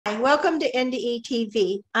welcome to NDE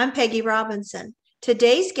TV. I'm Peggy Robinson.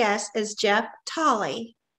 Today's guest is Jeff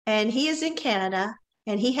Tolley, and he is in Canada,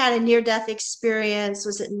 and he had a near-death experience.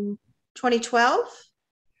 Was it in 2012?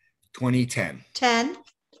 2010. 10?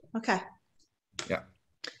 Okay. Yeah.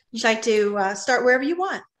 You'd like to start wherever you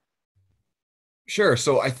want. Sure.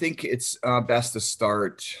 So I think it's best to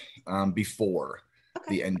start before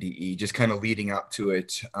the NDE, just kind of leading up to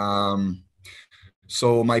it.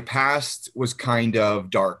 So my past was kind of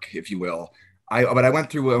dark, if you will. But I went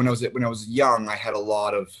through when I was young, I had a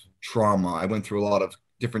lot of trauma. I went through a lot of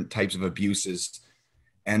different types of abuses,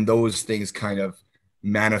 and those things kind of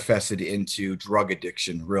manifested into drug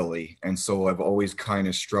addiction, really. And so I've always kind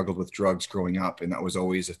of struggled with drugs growing up, and that was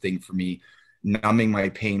always a thing for me. Numbing my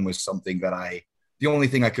pain was something that the only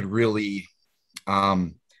thing I could really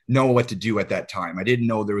know what to do at that time. I didn't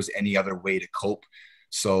know there was any other way to cope.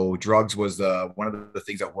 So drugs was one of the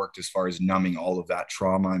things that worked as far as numbing all of that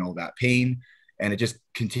trauma and all that pain. And it just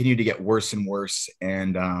continued to get worse and worse.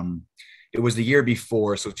 And it was the year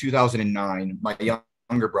before, so 2009, my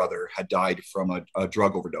younger brother had died from a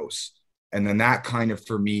drug overdose. And then that kind of,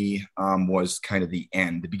 for me, was kind of the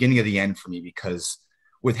beginning of the end for me, because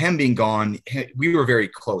with him being gone, we were very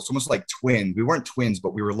close, almost like twins. We weren't twins,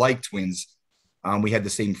 but we were like twins. We had the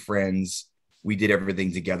same friends. We did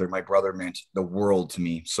everything together. My brother meant the world to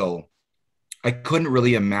me. So I couldn't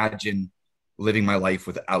really imagine living my life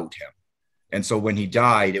without him. And so when he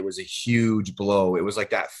died, it was a huge blow. It was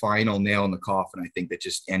like that final nail in the coffin, I think, that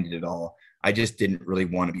just ended it all. I just didn't really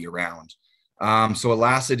want to be around. So it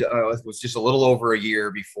lasted, it was just a little over a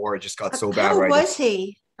year before it just got so bad. How was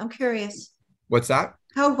he? I'm curious. What's that?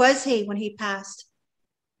 How was he when he passed?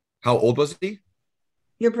 How old was he?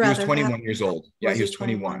 Your brother. He was 21 years old. Yeah, he was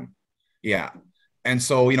 21. 21? Yeah. And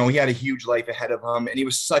so, he had a huge life ahead of him, and he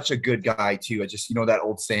was such a good guy too. I just, that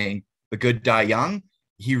old saying, the good die young.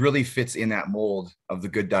 He really fits in that mold of the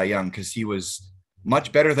good die young, because he was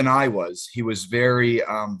much better than I was. He was very,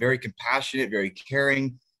 very compassionate, very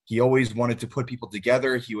caring. He always wanted to put people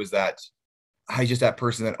together. He was that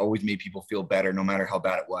person that always made people feel better, no matter how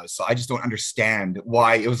bad it was. So I just don't understand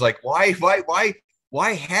why it was like, why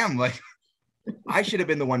him? Like, I should have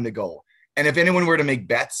been the one to go. And if anyone were to make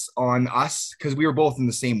bets on us, because we were both in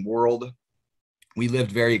the same world, we lived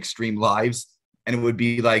very extreme lives, and it would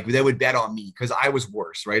be like, they would bet on me because I was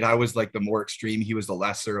worse, right? I was like the more extreme. He was the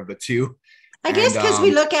lesser of the two. I guess because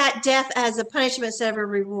we look at death as a punishment instead of a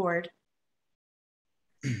reward.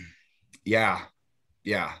 Yeah.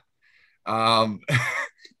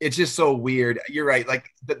 It's just so weird. You're right. Like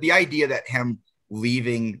the idea that him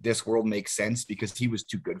leaving this world makes sense because he was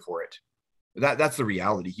too good for it. That's the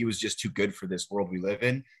reality. He was just too good for this world we live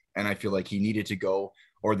in. And I feel like he needed to go,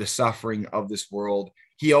 or the suffering of this world.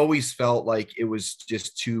 He always felt like it was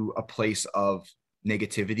just to a place of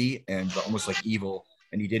negativity and almost like evil.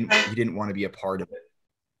 And he didn't want to be a part of it.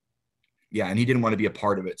 Yeah. And he didn't want to be a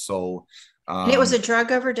part of it. So and it was a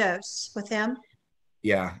drug overdose with him.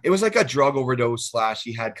 Yeah. It was like a drug overdose /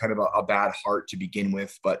 he had kind of a bad heart to begin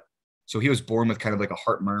with. But so he was born with kind of like a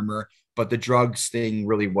heart murmur. But the drugs thing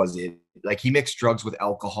really was it. Like, he mixed drugs with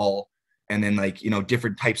alcohol, and then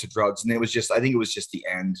different types of drugs. And I think it was just the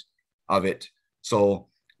end of it. So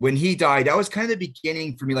when he died, that was kind of the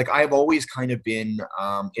beginning for me. Like, I've always kind of been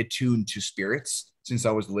attuned to spirits. Since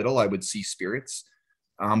I was little, I would see spirits.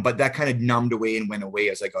 But that kind of numbed away and went away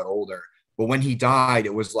as I got older. But when he died,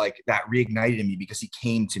 it was like that reignited in me, because he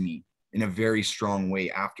came to me in a very strong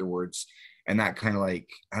way afterwards. And that kind of like,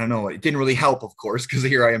 I don't know, it didn't really help, of course, because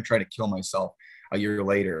here I am trying to kill myself a year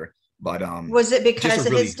later. But was it because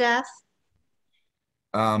of his death?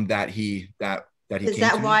 That he Is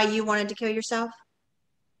that why you wanted to kill yourself?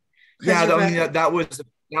 Yeah, that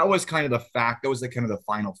was kind of the fact. That was the kind of the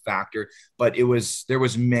final factor. But there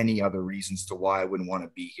was many other reasons to why I wouldn't want to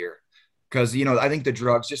be here. Because, I think the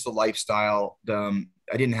drugs, just the lifestyle, I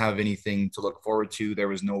didn't have anything to look forward to. There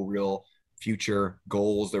was no real future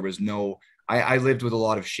goals. There was I lived with a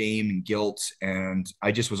lot of shame and guilt, and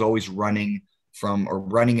I just was always running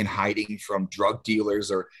and hiding from drug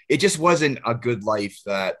dealers, or it just wasn't a good life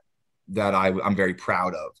that I'm very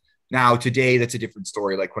proud of. Now, today, that's a different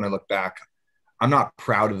story. Like, when I look back, I'm not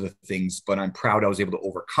proud of the things, but I'm proud I was able to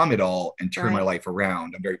overcome it all and turn my life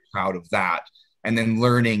around. I'm very proud of that. And then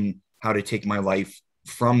learning how to take my life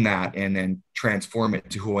from that and then transform it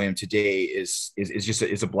to who I am today is just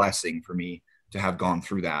a blessing for me to have gone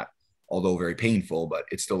through that, although very painful, but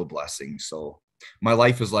it's still a blessing. So my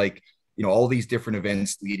life is like, all these different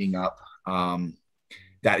events leading up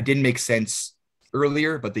that didn't make sense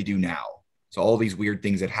earlier, but they do now. So all these weird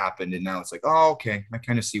things that happened, and now it's like, oh, okay, I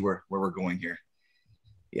kind of see where we're going here.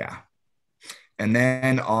 Yeah. And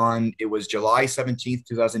then it was July 17th,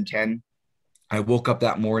 2010. I woke up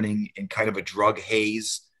that morning in kind of a drug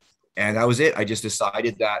haze. And that was it. I just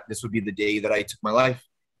decided that this would be the day that I took my life.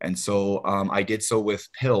 And so I did so with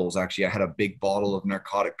pills. Actually, I had a big bottle of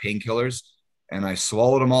narcotic painkillers and I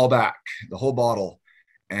swallowed them all back, the whole bottle.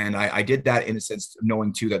 And I did that in a sense,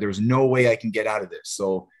 knowing too that there was no way I can get out of this.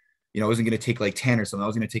 So, I wasn't going to take like 10 or something. I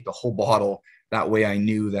was going to take the whole bottle. That way I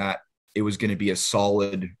knew that it was going to be a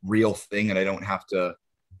solid, real thing and I don't have to,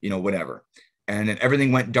 whatever. And then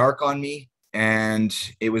everything went dark on me. And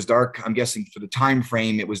it was dark. I'm guessing for the time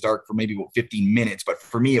frame, it was dark for maybe about 15 minutes. But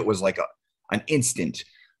for me, it was like an instant.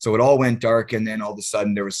 So it all went dark. And then all of a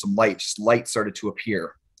sudden there was some light, just light started to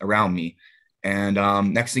appear around me. And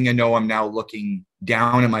next thing I know, I'm now looking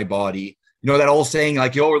down at my body. That old saying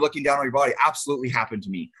like, we're looking down on your body, absolutely happened to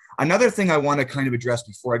me. Another thing I want to kind of address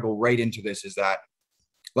before I go right into this is that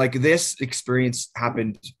like this experience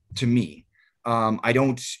happened to me. I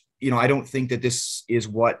don't think that this is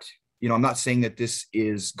what, I'm not saying that this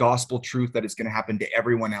is gospel truth, that it's going to happen to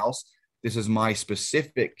everyone else. This is my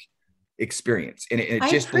specific experience. And it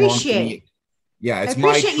just belongs to me. Yeah, it's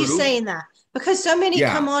my truth. I appreciate you saying that, because so many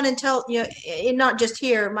come on and tell, not just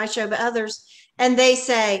here, my show, but others, and they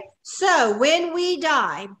say, so when we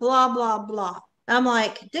die, blah, blah, blah. I'm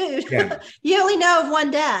like, dude, you only know of one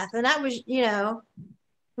death. And that was, you don't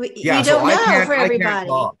know for everybody.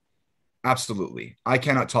 Absolutely. I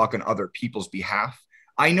cannot talk on other people's behalf.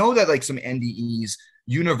 I know that like some NDEs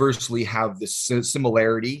universally have this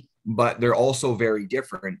similarity, but they're also very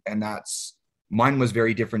different. And mine was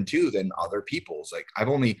very different too than other people's. Like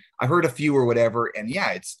I've heard a few or whatever. And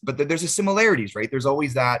but there's the similarities, right? There's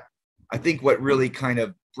always that. I think what really kind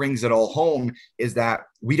of brings it all home is that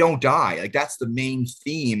we don't die. Like that's the main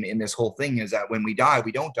theme in this whole thing, is that when we die,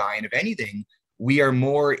 we don't die. And if anything, we are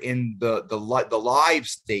more in the live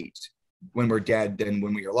state when we're dead than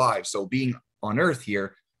when we are alive. So being on earth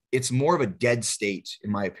here, it's more of a dead state,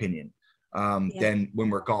 in my opinion, than when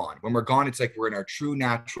we're gone. When we're gone, it's like we're in our true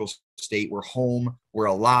natural state. We're home, we're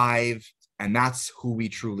alive, and that's who we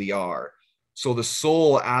truly are. So the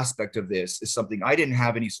soul aspect of this is something I didn't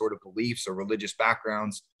have any sort of beliefs or religious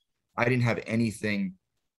backgrounds. I didn't have anything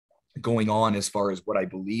going on as far as what I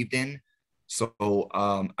believed in. So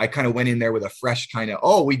I kind of went in there with a fresh kind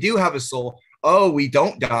of, we do have a soul. We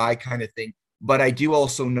don't die kind of thing. But I do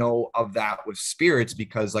also know of that with spirits,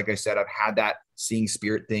 because like I said, I've had that seeing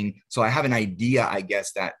spirit thing. So I have an idea, I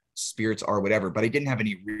guess, that spirits are whatever, but I didn't have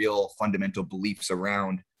any real fundamental beliefs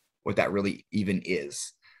around what that really even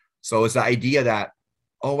is. So it's the idea that,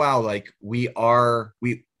 oh, wow, like we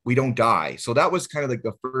don't die. So that was kind of like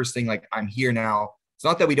the first thing, like I'm here now. It's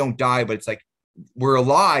not that we don't die, but it's like we're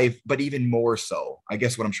alive, but even more so. I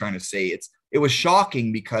guess what I'm trying to say, it was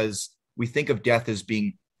shocking because we think of death as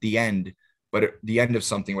being the end, but the end of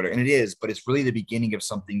something, whatever, and it is, but it's really the beginning of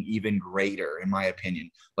something even greater, in my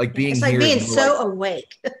opinion. Like being it's like here, being so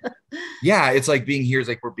awake. Yeah, it's like being here is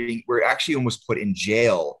like we're actually almost put in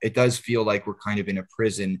jail. It does feel like we're kind of in a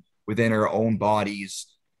prison within our own bodies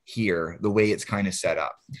here, the way it's kind of set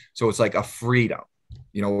up. So it's like a freedom.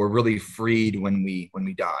 We're really freed when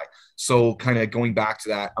we die. So kind of going back to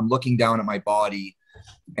that, I'm looking down at my body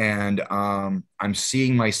and I'm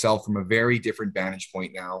seeing myself from a very different vantage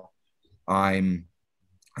point now. I'm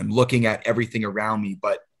looking at everything around me,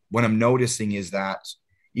 but what I'm noticing is that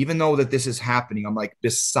even though that this is happening, I'm like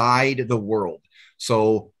beside the world.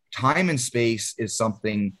 So time and space is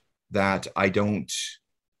something that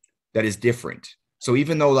that is different. So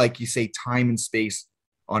even though, like you say, time and space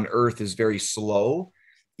on Earth is very slow,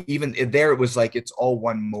 even there, it was like it's all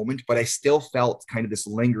one moment, but I still felt kind of this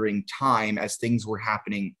lingering time as things were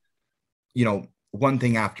happening, one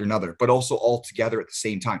thing after another, but also all together at the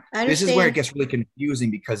same time. This is where it gets really confusing,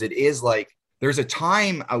 because it is like there's a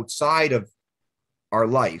time outside of our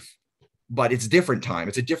life, but it's different time.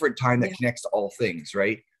 It's a different time that connects to all things,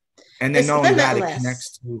 right? And then not only that, it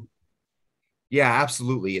connects to,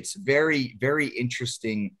 absolutely. It's very, very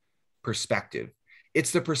interesting perspective.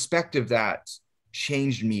 It's the perspective that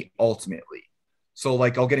changed me ultimately. So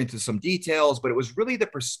like, I'll get into some details, but it was really the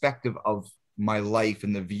perspective of my life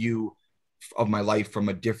and the view of my life from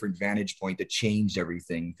a different vantage point that changed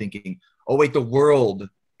everything. Thinking, oh wait, the world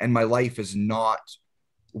and my life is not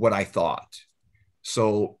what I thought.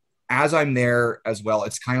 So as I'm there as well,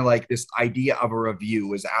 it's kind of like this idea of a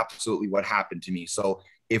review is absolutely what happened to me. So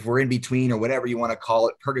if we're in between, or whatever you want to call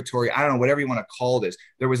it, purgatory, I don't know, whatever you want to call this,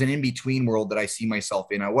 there was an in-between world that I see myself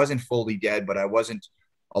in. I wasn't fully dead, but I wasn't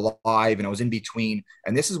alive, and I was in between.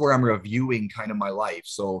 And this is where I'm reviewing kind of my life.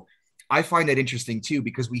 So I find that interesting too,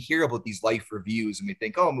 because we hear about these life reviews and we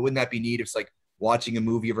think, oh, wouldn't that be neat? It's like, watching a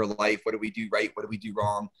movie of her life. What do we do right? What do we do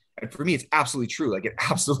wrong? And for me, it's absolutely true. Like, it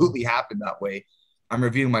absolutely happened that way. I'm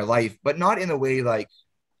reviewing my life, but not in a way like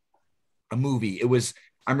a movie.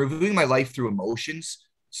 I'm reviewing my life through emotions.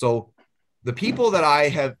 So the people that I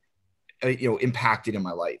have, impacted in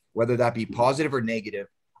my life, whether that be positive or negative,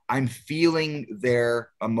 I'm feeling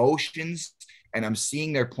their emotions and I'm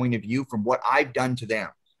seeing their point of view from what I've done to them.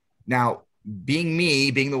 Now, being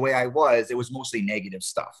the way I was, it was mostly negative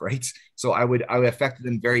stuff, right? So I affected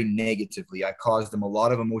them very negatively. I caused them a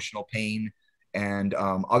lot of emotional pain and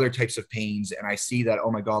other types of pains. And I see that,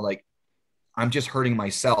 oh my God, like, I'm just hurting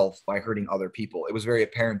myself by hurting other people. It was very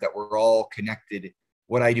apparent that we're all connected.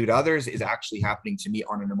 What I do to others is actually happening to me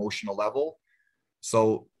on an emotional level.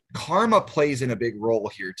 So karma plays in a big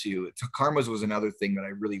role here too. Karma was another thing that I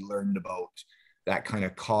really learned about, that kind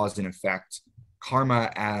of cause and effect.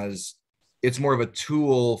 Karma, as it's more of a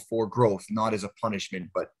tool for growth, not as a punishment,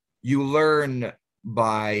 but you learn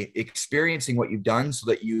by experiencing what you've done so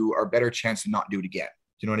that you are a better chance to not do it again.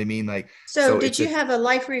 Do you know what I mean? Like, So did you have a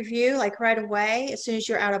life review like right away as soon as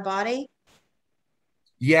you're out of body?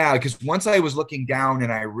 Yeah, because once I was looking down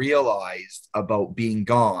and I realized about being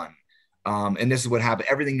gone, and this is what happened,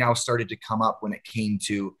 everything now started to come up when it came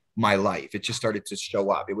to my life. It just started to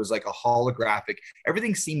show up. It was like a holographic,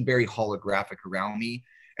 everything seemed very holographic around me.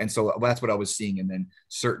 And so that's what I was seeing. And then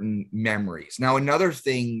certain memories. Now, another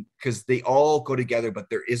thing, because they all go together, but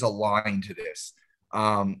there is a line to this.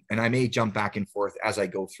 And I may jump back and forth as I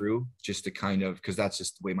go through, just to kind of, because that's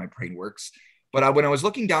just the way my brain works. But when I was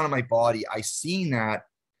looking down at my body, I seen that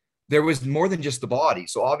there was more than just the body.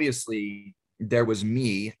 So obviously there was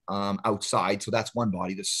me outside. So that's one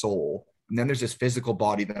body, the soul. And then there's this physical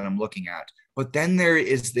body that I'm looking at. But then there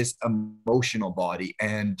is this emotional body.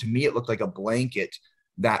 And to me, it looked like a blanket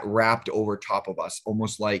that wrapped over top of us,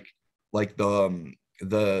 almost like the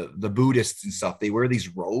Buddhists and stuff. They wear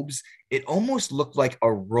these robes. It almost looked like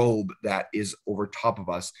a robe that is over top of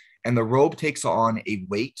us. And the robe takes on a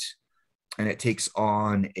weight, and it takes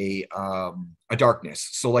on a darkness.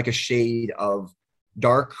 So like a shade of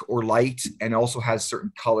dark or light, and also has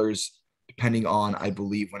certain colors depending on, I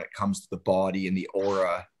believe, when it comes to the body and the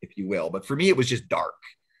aura, if you will. But for me, it was just dark.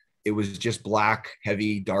 It was just black,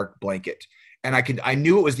 heavy, dark blanket. And I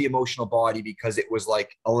knew it was the emotional body because it was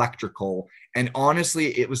like electrical. And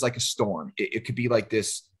honestly, it was like a storm. It could be like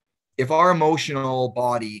this. If our emotional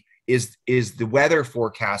body is the weather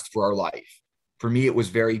forecast for our life, for me, it was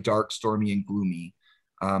very dark, stormy, and gloomy.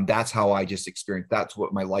 That's how I just experienced. That's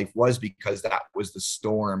what my life was, because that was the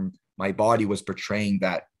storm. My body was portraying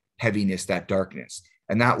that heaviness, that darkness.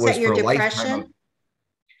 And that was for a lifetime of,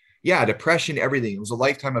 yeah, depression, everything. It was a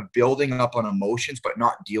lifetime of building up on emotions, but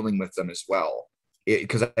not dealing with them as well.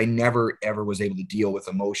 Because I never, ever was able to deal with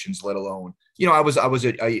emotions, let alone, I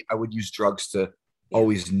would use drugs to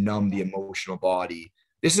always numb the emotional body.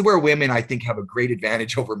 This is where women, I think, have a great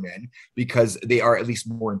advantage over men, because they are at least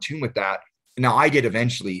more in tune with that. Now, I did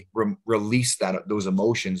eventually release those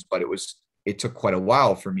emotions, but it took quite a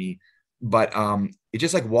while for me. But it's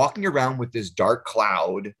just like walking around with this dark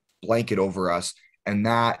cloud blanket over us, and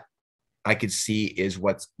that I could see is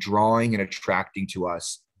what's drawing and attracting to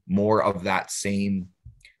us more of that same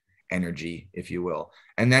energy, if you will.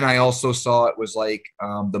 And then I also saw it was like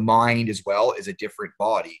the mind as well is a different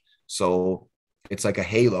body. So it's like a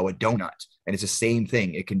halo, a donut, and it's the same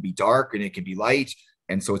thing. It can be dark and it can be light.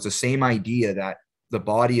 And so it's the same idea that the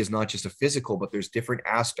body is not just a physical, but there's different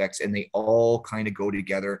aspects, and they all kind of go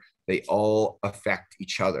together. They all affect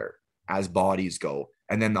each other as bodies go.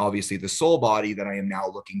 And then obviously the soul body that I am now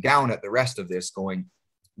looking down at the rest of this going,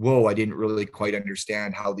 whoa, I didn't really quite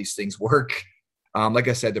understand how these things work. Like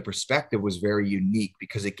I said, the perspective was very unique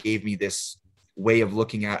because it gave me this way of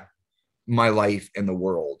looking at my life and the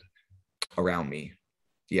world around me.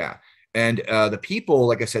 Yeah. And the people,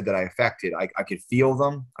 like I said, that I affected, I could feel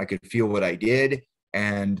them. I could feel what I did.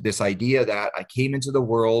 And this idea that I came into the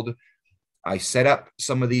world, I set up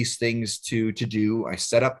some of these things to do. I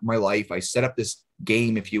set up my life. I set up this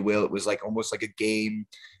game, if you will. It was like almost like a game.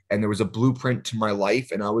 And there was a blueprint to my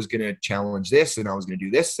life. And I was going to challenge this, and I was going to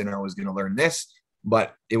do this, and I was going to learn this.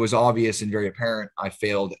 But it was obvious and very apparent I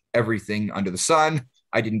failed everything under the sun.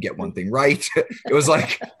 I didn't get one thing right. It was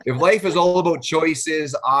like, if life is all about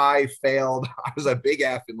choices, I failed. I was a big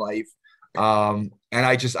F in life. And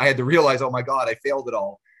I had to realize, oh my God, I failed it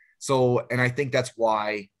all. So, and I think that's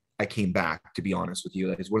why I came back, to be honest with you.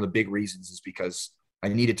 That is one of the big reasons, is because I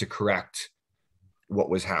needed to correct what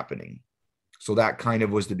was happening. So that kind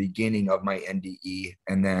of was the beginning of my NDE.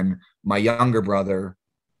 And then my younger brother,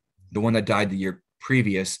 the one that died the year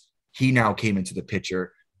previous, he now came into the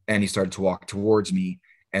picture, and he started to walk towards me.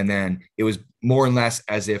 And then it was more or less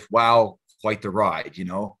as if, wow, quite the ride, you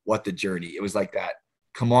know, what the journey. It was like that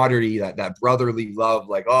camaraderie, that brotherly love,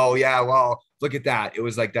 like, oh yeah, well, look at that. It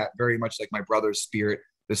was like that, very much like my brother's spirit,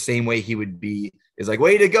 the same way he would be, is like,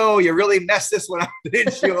 way to go, you really messed this one up,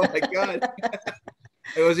 didn't you? Oh my God.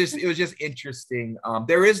 It was just interesting.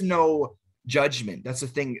 There is no judgment. That's the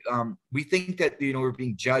thing. We think that, you know, we're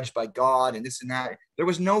being judged by God and this and that. There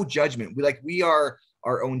was no judgment. We are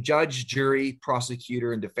our own judge, jury,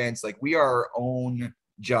 prosecutor, and defense. Like, we are our own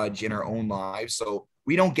judge in our own lives. So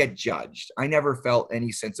we don't get judged. I never felt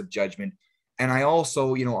any sense of judgment. And I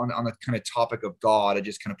also, you know, on the kind of topic of God, I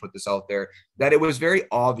just kind of put this out there, that it was very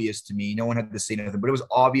obvious to me. No one had to say nothing, but it was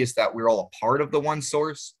obvious that we're all a part of the one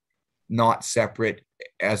source, not separate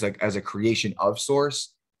as a creation of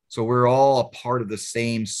source. So we're all a part of the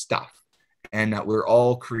same stuff, and that we're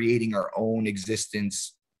all creating our own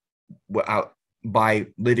existence by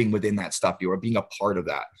living within that stuff. You are being a part of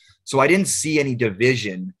that. So I didn't see any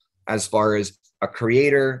division as far as a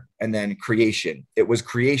creator and then creation. It was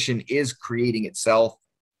creation is creating itself,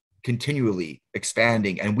 continually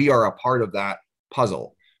expanding, and we are a part of that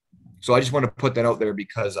puzzle. So I just want to put that out there,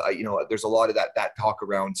 because you know, there's a lot of that talk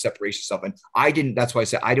around separation stuff, and that's why I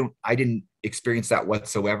said I didn't experience that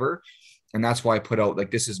whatsoever, and that's why I put out, like,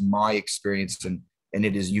 this is my experience, and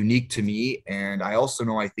it is unique to me. And I also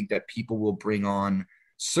know, I think that people will bring on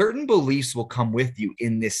certain beliefs, will come with you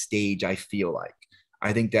in this stage. I feel like,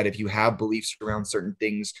 I think that if you have beliefs around certain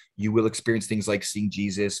things, you will experience things like seeing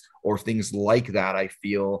Jesus or things like that. I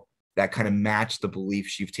feel that kind of match the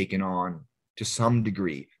beliefs you've taken on to some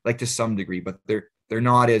degree, but they're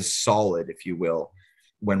not as solid, if you will,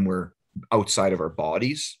 when we're outside of our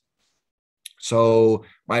bodies. So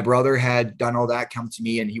my brother had done all that, come to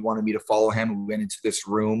me, and he wanted me to follow him. We went into this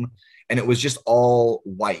room, and it was just all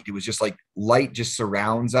white. It was just like light just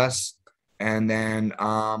surrounds us. And then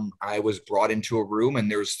I was brought into a room,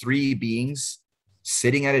 and there's 3 beings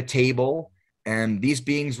sitting at a table. And these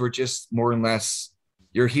beings were just more or less,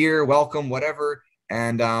 you're here, welcome, whatever.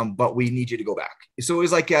 And but we need you to go back. So it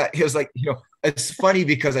was like, you know, it's funny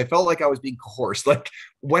because I felt like I was being coerced. Like,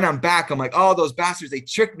 when I'm back, I'm like, oh, those bastards, they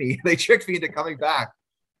tricked me. They tricked me into coming back.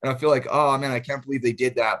 And I feel like, oh man, I can't believe they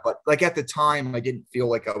did that. But like, at the time, I didn't feel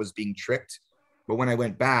like I was being tricked. But when I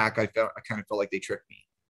went back, I kind of felt like they tricked me,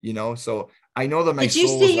 you know? So I know that my Did you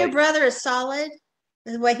soul see your brother as solid,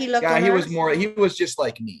 the way he looked? Yeah, on he Earth? he was just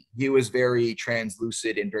like me. He was very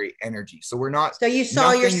translucid and very energy. So we're not. So you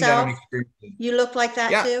saw yourself? Experiencing. You look like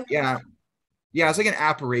that Yeah, too? yeah. It's like an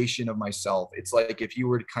apparition of myself. It's like if you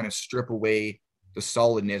were to kind of strip away the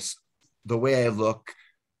solidness, the way I look,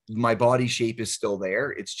 my body shape is still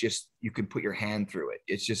there. It's just, you can put your hand through it.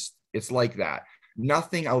 It's like that.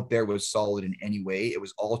 Nothing out there was solid in any way. It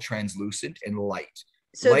was all translucent and light.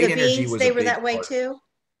 So light the beings, they were that way too?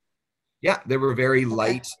 Yeah, they were very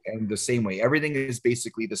light and the same way. Everything is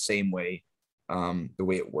basically the same way, the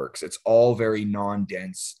way it works. It's all very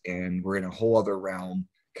non-dense, and we're in a whole other realm,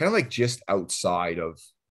 kind of like just outside of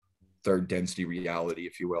third density reality,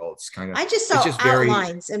 if you will. It's kind of, I just saw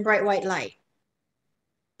outlines in bright white light.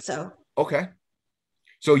 So okay.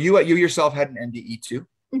 So you yourself had an NDE too?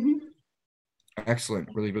 Mm-hmm. Excellent.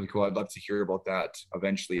 Really, really cool. I'd love to hear about that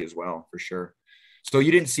eventually as well, for sure. So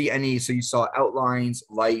you didn't see any, so you saw outlines,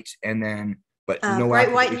 light, and then, but no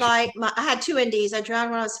bright white light. I had 2 NDs. I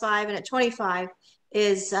drowned when I was 5, and at 25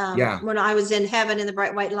 is when I was in heaven in the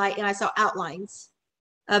bright white light, and I saw outlines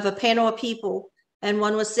of a panel of people, and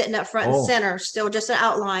one was sitting up front and center, still just an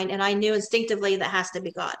outline, and I knew instinctively that has to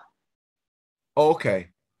be God. Okay.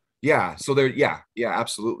 Yeah. So there, yeah,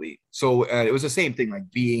 absolutely. So it was the same thing,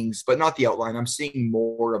 like beings, but not the outline. I'm seeing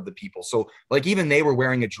more of the people. So like, even they were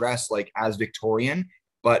wearing a dress like as Victorian,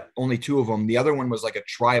 but only 2 of them. The other one was like a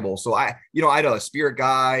tribal. So I had a spirit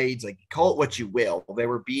guides, like, call it what you will. They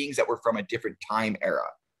were beings that were from a different time era.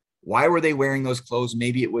 Why were they wearing those clothes?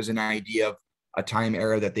 Maybe it was an idea of a time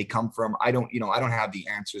era that they come from. I don't have the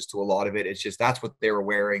answers to a lot of it. It's just, that's what they were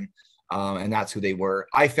wearing. And that's who they were.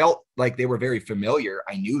 I felt like they were very familiar.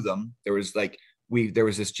 I knew them. There was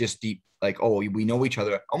this just deep, like, oh, we know each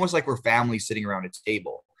other, almost like we're family sitting around a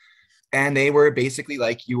table. And they were basically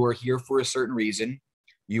like, you were here for a certain reason.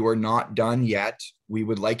 You are not done yet. We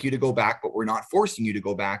would like you to go back, but we're not forcing you to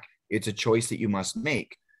go back. It's a choice that you must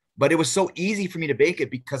make. But it was so easy for me to make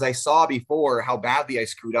it, because I saw before how badly I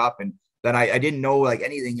screwed up, and that I didn't know like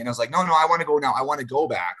anything. And I was like, no, I want to go now. I want to go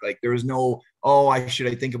back. Like, there was no, should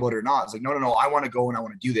I think about it or not? It's like, no, I want to go, and I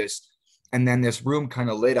want to do this. And then this room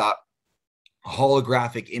kind of lit up. A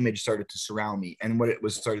holographic image started to surround me. And what it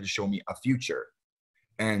was, started to show me a future.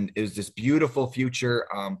 And it was this beautiful future,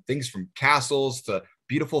 things from castles to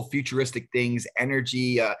beautiful futuristic things,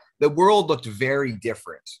 energy. The world looked very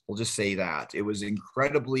different. We'll just say that. It was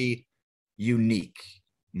incredibly unique,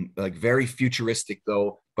 like very futuristic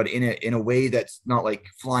though, but in a way that's not like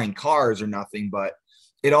flying cars or nothing, but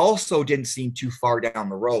it also didn't seem too far down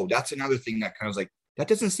the road. That's another thing that kind of was like, that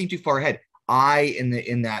doesn't seem too far ahead.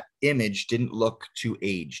 In that image didn't look too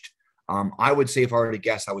aged. I would say if I were to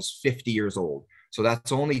guess, I was 50 years old. So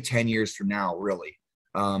that's only 10 years from now, really.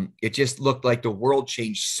 It just looked like the world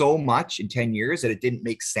changed so much in 10 years that it didn't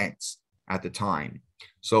make sense at the time.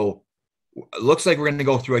 So it looks like we're going to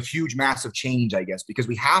go through a huge, massive change, I guess, because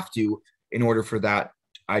we have to in order for that,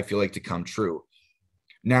 I feel like, to come true.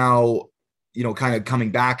 Now, kind of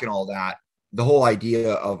coming back and all that, the whole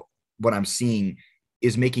idea of what I'm seeing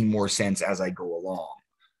is making more sense as I go along.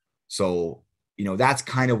 So, that's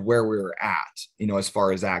kind of where we were at, as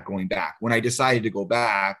far as that going back. When I decided to go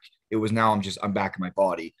back, it was now I'm back in my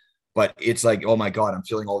body. But it's like, oh my God, I'm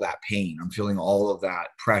feeling all that pain. I'm feeling all of that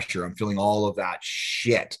pressure. I'm feeling all of that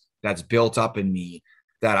shit that's built up in me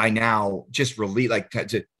that I now just release,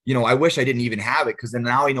 I wish I didn't even have it, because then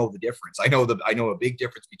now I know the difference. I know a big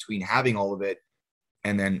difference between having all of it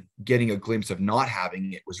and then getting a glimpse of not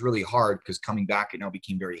having it was really hard, because coming back, it now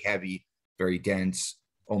became very heavy, very dense.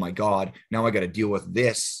 Oh my God, now I got to deal with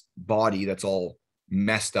this body that's all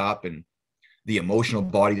messed up and the emotional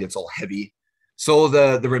body that's all heavy. So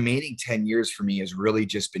the remaining 10 years for me has really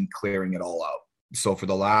just been clearing it all out. So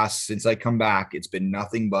since I come back, it's been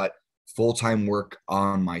nothing but full-time work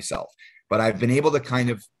on myself. But I've been able to kind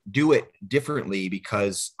of do it differently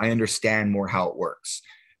because I understand more how it works.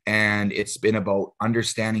 And it's been about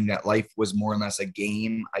understanding that life was more or less a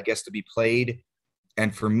game, I guess, to be played.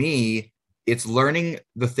 And for me, it's learning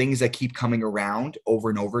the things that keep coming around over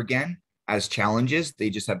and over again as challenges. They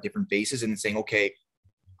just have different faces, and saying, okay,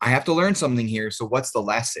 I have to learn something here. So what's the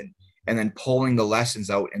lesson? And then pulling the lessons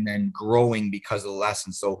out and then growing because of the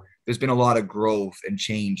lessons. So there's been a lot of growth and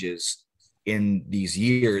changes in these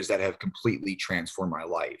years that have completely transformed my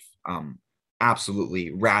life.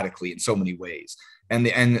 Absolutely radically in so many ways.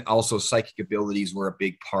 And also psychic abilities were a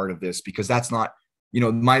big part of this, because that's not,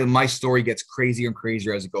 my story gets crazier and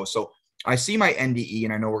crazier as it goes. So I see my NDE,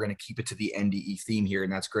 and I know we're going to keep it to the NDE theme here,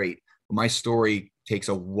 and that's great. But my story takes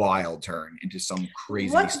a wild turn into some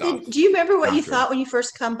crazy stuff. Do you remember what you thought when you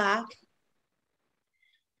first come back?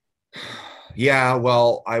 Yeah,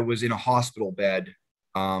 well, I was in a hospital bed,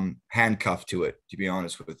 handcuffed to it, to be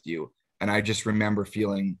honest with you. And I just remember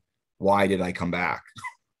feeling, why did I come back?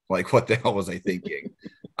 Like, what the hell was I thinking?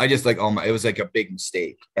 I just it was like a big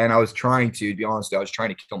mistake. And I was trying to be honest, I was trying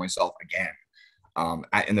to kill myself again.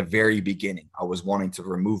 In the very beginning, I was wanting to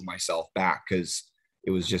remove myself back because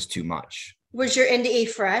it was just too much. Was your NDE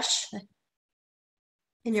fresh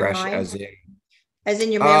in your mind? As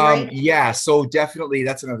in your memory? Yeah. So definitely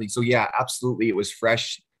that's another thing. So yeah, absolutely. It was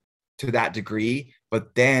fresh to that degree.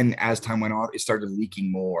 But then as time went on, it started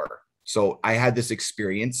leaking more. So I had this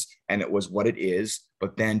experience and it was what it is.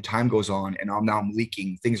 But then time goes on and I'm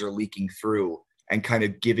leaking. Things are leaking through and kind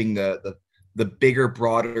of giving the bigger,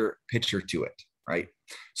 broader picture to it. Right.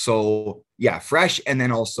 So yeah, fresh. And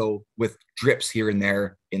then also with drips here and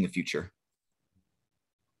there in the future.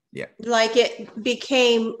 Yeah. Like it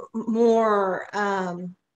became more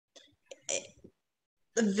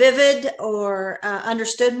vivid or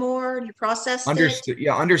understood more. You processed it?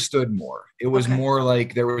 Yeah, understood more. It was more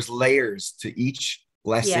like there was layers to each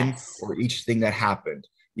lesson or each thing that happened.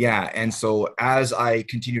 Yeah. And so as I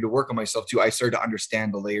continued to work on myself too, I started to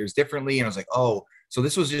understand the layers differently. And I was like, oh, so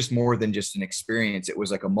this was just more than just an experience. It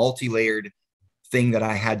was like a multi-layered thing that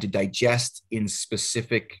I had to digest in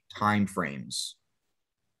specific time frames.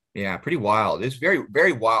 Yeah, pretty wild. It's very,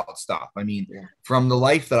 very wild stuff. I mean, from the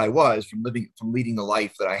life that I was, from leading the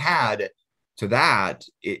life that I had to that,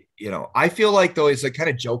 I feel like though, it's like kind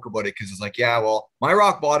of joke about it because it's like, yeah, well, my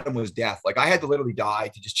rock bottom was death. Like I had to literally die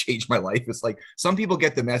to just change my life. It's like some people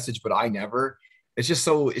get the message, but I never. It's just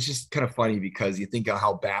kind of funny because you think of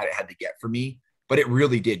how bad it had to get for me, but it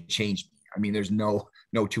really did change me. I mean, there's no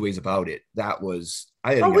two ways about it. That was,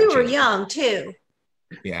 we were young too.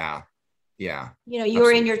 Yeah. Yeah. You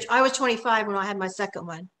were I was 25 when I had my second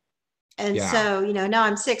one. And so, now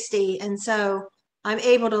I'm 60. And so I'm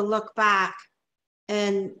able to look back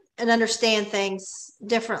and understand things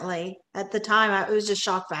differently. At the time, it was just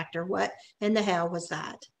shock factor. What in the hell was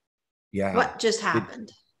that? Yeah. What just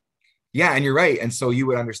happened? Yeah. And you're right. And so you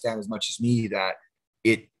would understand as much as me that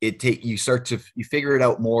you figure it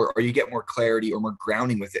out more, or you get more clarity or more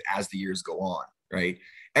grounding with it as the years go on. Right.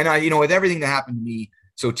 And with everything that happened to me,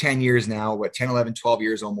 so 10 years now, 10, 11, 12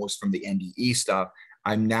 years almost from the NDE stuff,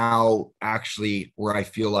 I'm now actually where I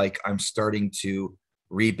feel like I'm starting to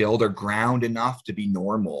rebuild or ground enough to be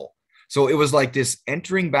normal. So it was like this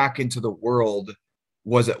entering back into the world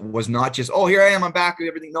was not just, oh, here I am, I'm back with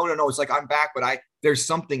everything. No. It's like I'm back, but there's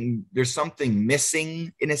something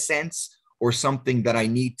missing in a sense, or something that I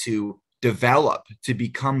need to develop to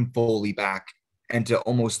become fully back and to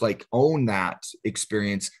almost like own that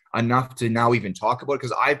experience enough to now even talk about it.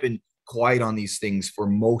 Because I've been quiet on these things for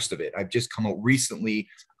most of it. I've just come out recently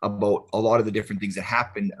about a lot of the different things that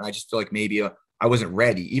happened. And I just feel like maybe I wasn't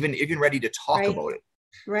ready, even ready to talk about it.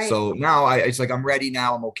 Right. So now it's like, I'm ready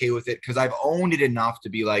now. I'm okay with it because I've owned it enough to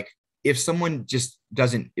be like, if someone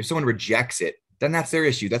rejects it, then that's their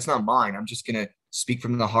issue. That's not mine. I'm just going to speak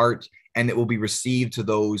from the heart, and it will be received to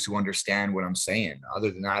those who understand what I'm saying.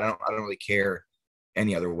 Other than that, I don't really care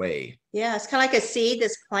any other way. Yeah. It's kind of like a seed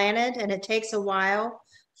that's planted, and it takes a while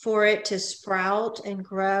for it to sprout and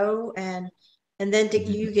grow. And then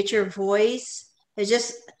you get your voice. It's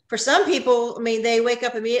just, for some people, I mean, they wake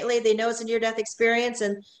up immediately, they know it's a near-death experience,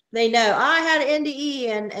 and they know, I had an NDE,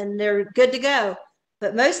 and they're good to go.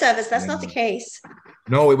 But most of us, that's not the case.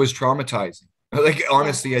 No, it was traumatizing. Like,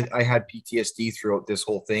 honestly, I had PTSD throughout this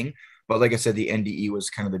whole thing. But like I said, the NDE was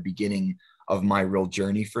kind of the beginning of my real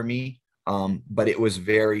journey for me. But it was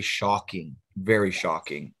very shocking.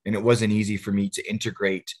 And it wasn't easy for me to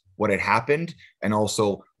integrate what had happened. And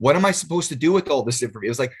also, what am I supposed to do with all this information?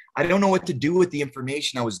 It was like, I don't know what to do with the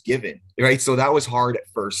information I was given. Right. So that was hard at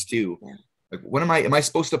first too. Yeah. Like, what am I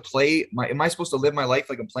supposed to play? Am I supposed to live my life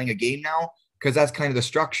like I'm playing a game now? Because that's kind of the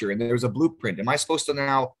structure. And there's a blueprint. Am I supposed to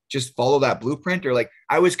now just follow that blueprint? Or like,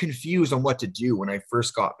 I was confused on what to do when I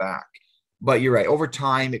first got back. But you're right. Over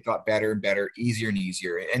time, it got better and better, easier and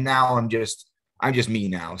easier. And now I'm just me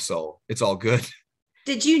now. So it's all good.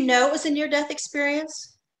 Did you know it was a near-death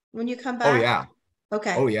experience when you come back? Oh, yeah.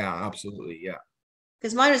 Okay. Oh, yeah, absolutely. Yeah.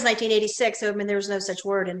 Because mine was 1986. So, I mean, there was no such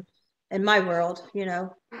word in my world, you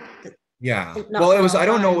know. Yeah. Well, it was, I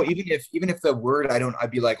don't know, even if the word,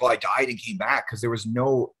 I'd be like, well, I died and came back, because there was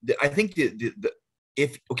no, I think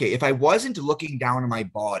if I wasn't looking down on my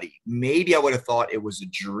body, maybe I would have thought it was a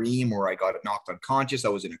dream, or I got knocked unconscious, I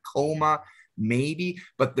was in a coma, maybe.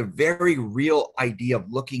 But the very real idea of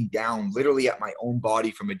looking down literally at my own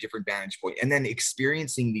body from a different vantage point, and then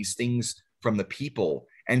experiencing these things from the people,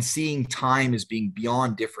 and seeing time as being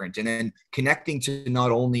beyond different, and then connecting to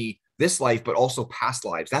not only this life, but also past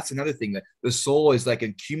lives. That's another thing, that the soul is like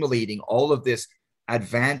accumulating all of this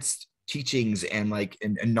advanced teachings and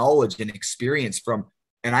knowledge and experience from,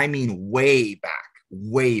 and I mean way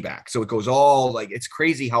back. So it goes all, like, it's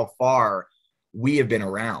crazy how far we have been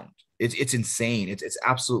around. It's insane. It's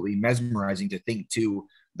absolutely mesmerizing to think too,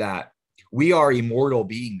 that we are immortal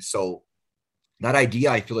beings. So that idea,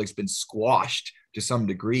 I feel like, has been squashed to some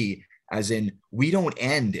degree, as in, we don't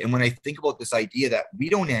end. And when I think about this idea that we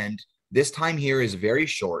don't end, this time here is very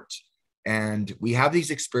short, and we have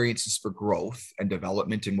these experiences for growth and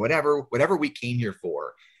development and whatever we came here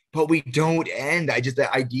for, but we don't end. The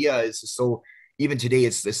idea is so, even today,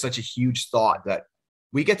 it's such a huge thought that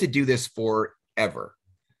we get to do this forever.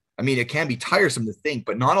 I mean, it can be tiresome to think,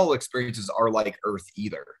 but not all experiences are like Earth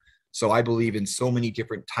either. So I believe in so many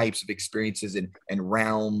different types of experiences and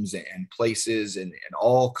realms and places and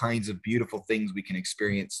all kinds of beautiful things we can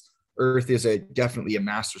experience. Earth is definitely a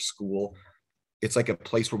master school. It's like a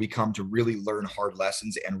place where we come to really learn hard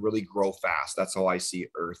lessons and really grow fast. That's how I see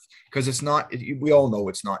Earth, because we all know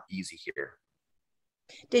it's not easy here.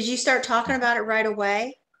 Did you start talking about it right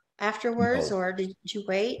away afterwards? No. Or did you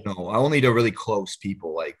wait? No, only to really close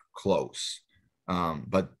people, like close.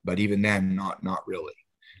 But even then, not really.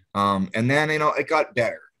 And then, it got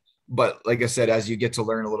better. But like I said, as you get to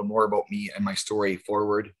learn a little more about me and my story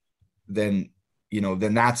forward, then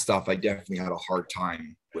that stuff, I definitely had a hard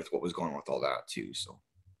time with what was going on with all that too. So.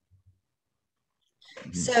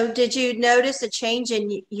 Mm-hmm. So did you notice a change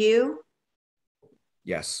in you?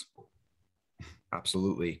 Yes,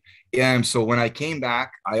 absolutely. And so when I came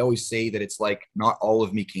back, I always say that it's like not all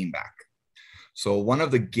of me came back. So one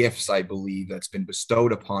of the gifts I believe that's been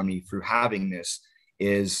bestowed upon me through having this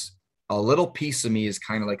is a little piece of me is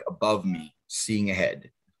kind of like above me, seeing ahead.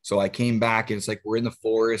 So I came back, and it's like we're in the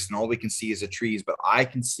forest and all we can see is the trees, but I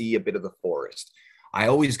can see a bit of the forest. I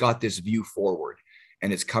always got this view forward,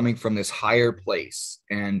 and it's coming from this higher place.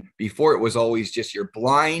 And before, it was always just you're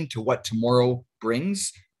blind to what tomorrow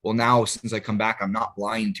brings. Well, now since I come back, I'm not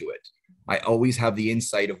blind to it. I always have the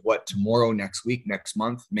insight of what tomorrow, next week, next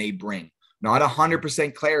month may bring. Not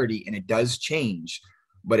 100% clarity, and it does change,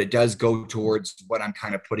 but it does go towards what I'm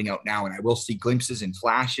kind of putting out now. And I will see glimpses and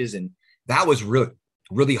flashes. And that was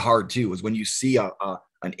really hard too, is when you see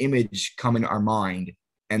an image come in our mind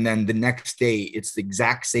And then the next day, it's the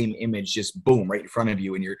exact same image, just boom, right in front of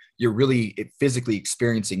you. And you're really physically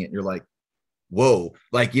experiencing it. And you're like, whoa,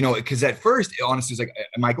 like, you know, because at first, honestly, it's like,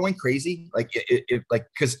 am I going crazy? Like, like,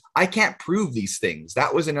 because I can't prove these things.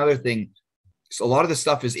 That was another thing. So a lot of the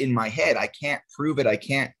stuff is in my head. I can't prove it. I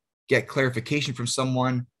can't get clarification from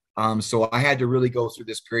someone. So I had to really go through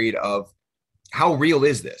this period of, how real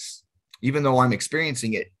is this? Even though I'm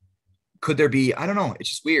experiencing it, could there be, I don't know, it's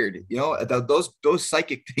just weird. You know, those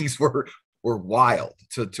psychic things were wild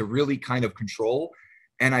to really kind of control.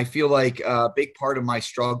 And I feel like a big part of my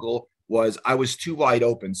struggle was I was too wide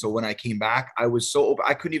open. So when I came back, I was so open,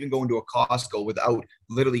 I couldn't even go into a Costco without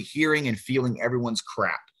literally hearing and feeling everyone's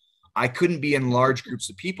crap. I couldn't be in large groups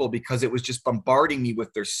of people because it was just bombarding me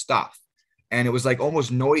with their stuff. And it was like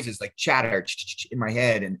almost noises, like chatter in my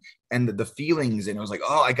head, and the feelings. And it was like,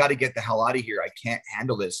 oh, I got to get the hell out of here. I can't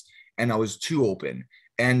handle this. And I was too open.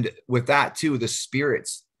 And with that too, the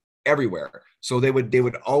spirits everywhere. So they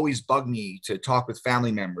would always bug me to talk with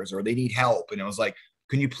family members, or they need help. And it was like,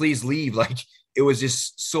 can you please leave? Like, it was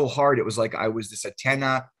just so hard. It was like I was this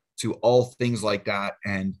antenna to all things like that.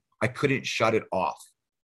 And I couldn't shut it off.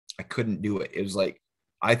 I couldn't do it. It was like,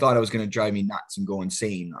 I thought it was going to drive me nuts and go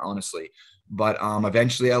insane, honestly. But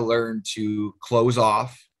eventually I learned to close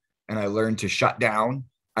off, and I learned to shut down.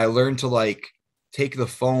 I learned to like take the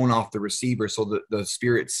phone off the receiver, so that the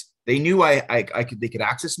spirits, they knew they could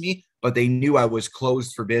access me, but they knew I was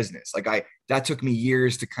closed for business. Like that took me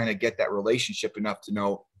years to kind of get that relationship enough to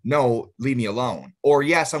know, no, leave me alone. Or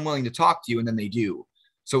yes, I'm willing to talk to you. And then they do.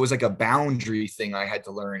 So it was like a boundary thing I had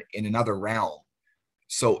to learn in another realm.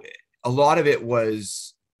 So a lot of it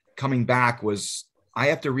was coming back was, I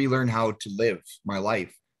have to relearn how to live my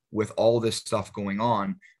life with all this stuff going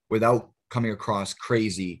on without coming across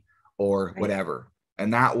crazy or whatever.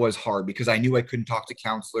 And that was hard because I knew I couldn't talk to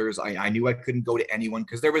counselors. I knew I couldn't go to anyone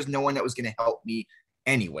because there was no one that was going to help me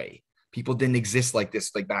anyway. People didn't exist like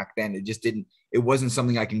this, like back then. It wasn't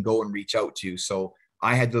something I can go and reach out to. So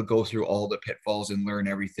I had to go through all the pitfalls and learn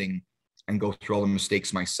everything and go through all the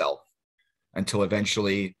mistakes myself until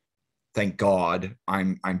eventually, thank God,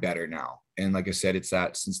 I'm better now. And like I said, it's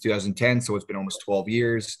that since 2010. So it's been almost 12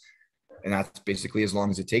 years. And that's basically as long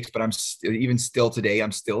as it takes. But even still today,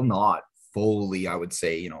 I'm still not fully, I would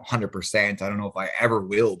say, 100%. I don't know if I ever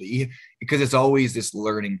will be, because it's always this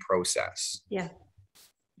learning process. Yeah.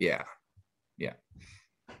 Yeah. Yeah.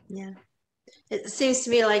 Yeah. It seems to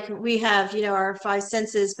me like we have, our five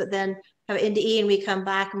senses, but then have NDE, and we come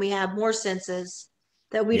back and we have more senses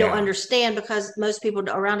that we don't understand because most people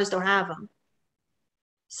around us don't have them.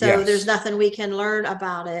 So there's nothing we can learn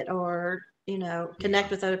about it or,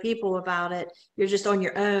 connect with other people about it. You're just on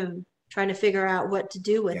your own trying to figure out what to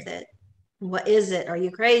do with it. What is it? Are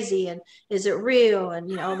you crazy? And is it real?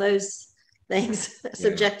 And, all those things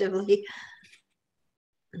subjectively.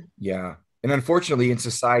 Yeah. And unfortunately in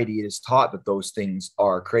society, it is taught that those things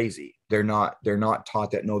are crazy. They're not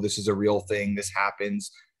taught that, no, this is a real thing. This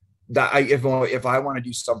happens. That if I want to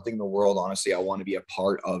do something in the world, honestly, I want to be a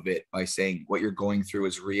part of it by saying what you're going through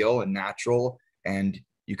is real and natural and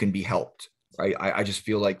you can be helped. Right. I just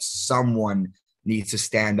feel like someone needs to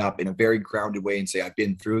stand up in a very grounded way and say, I've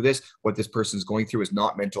been through this. What this person is going through is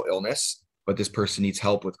not mental illness, but this person needs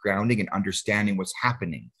help with grounding and understanding what's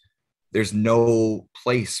happening. There's no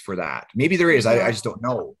place for that. Maybe there is. I just don't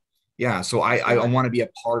know. Yeah. So I want to be a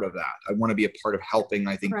part of that. I want to be a part of helping,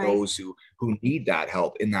 I think, those who need that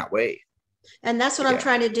help in that way. And that's what I'm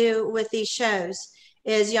trying to do with these shows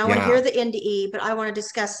is, I want to hear the NDE, but I want to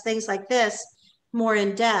discuss things like this more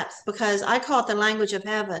in depth, because I call it the language of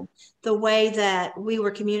heaven. The way that we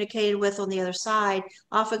were communicated with on the other side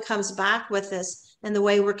often comes back with us, and the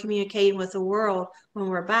way we're communicating with the world when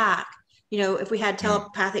we're back. If we had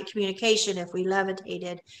telepathic communication, if we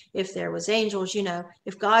levitated, if there was angels,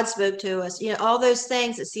 if God spoke to us, all those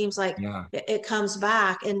things, it seems like it comes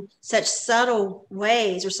back in such subtle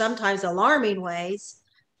ways, or sometimes alarming ways,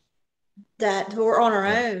 that we're on our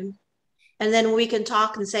own. And then we can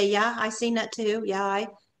talk and say, yeah, I seen that too. Yeah, I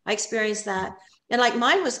experienced that. And like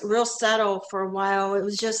mine was real subtle for a while. It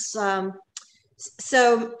was just, so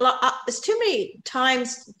it's too many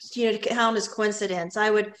times, to count as coincidence. I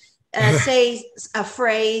would say a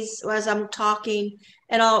phrase as I'm talking,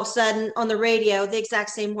 and all of a sudden on the radio, the exact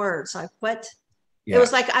same words. Like, what? It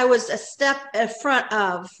was like I was a step in front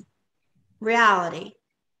of reality.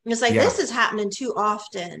 It's like, this is happening too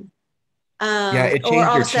often. Or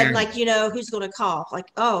all of a sudden, like, who's going to call? Like,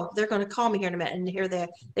 oh, they're going to call me here in a minute, and here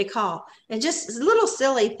they call. And just little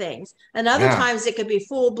silly things. And other times it could be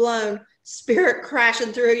full blown spirit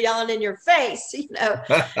crashing through, yelling in your face,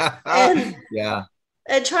 and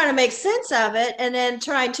and trying to make sense of it, and then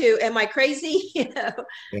trying to, am I crazy? Yeah,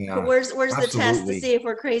 Where's the test to absolutely. see if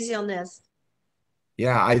we're crazy on this?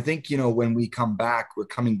 Yeah, I think, when we come back, we're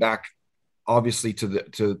coming back obviously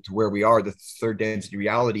to where we are, the third density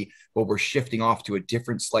reality, but we're shifting off to a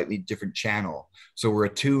different, slightly different channel. So we're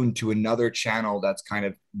attuned to another channel that's kind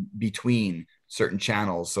of between certain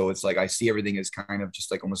channels. So it's like I see everything as kind of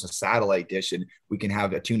just like almost a satellite dish, and we can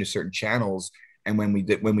have attuned to certain channels. And when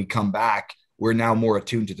we come back, we're now more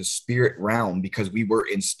attuned to the spirit realm because we were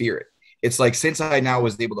in spirit. It's like since I now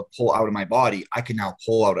was able to pull out of my body, I can now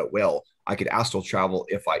pull out at will. I could astral travel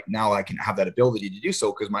if I can have that ability to do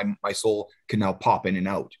so because my soul can now pop in and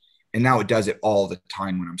out. And now it does it all the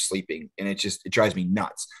time when I'm sleeping. And it drives me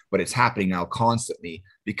nuts. But it's happening now constantly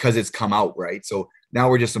because it's come out, right? So now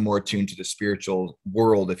we're just more attuned to the spiritual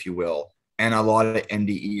world, if you will. And a lot of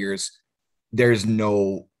NDEers, there's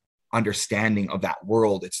no understanding of that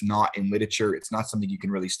world. It's not in literature. It's not something you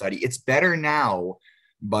can really study. It's better now,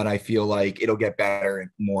 but I feel like it'll get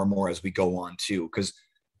better more and more as we go on too. Because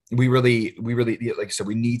we really, like I said,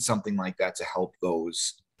 we need something like that to help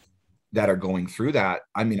those that are going through that.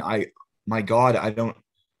 I mean, my God, I don't,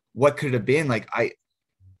 what could it have been? Like,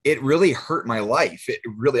 it really hurt my life. It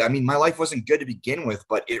really, I mean, my life wasn't good to begin with,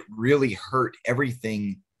 but it really hurt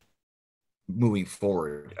everything moving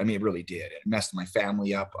forward. I mean, it really did. It messed my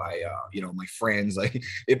family up. My friends, like,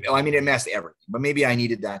 it messed everything, but maybe I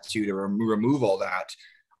needed that too, to remove all that.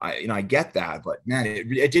 I get that, but man,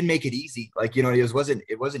 it didn't make it easy. Like, it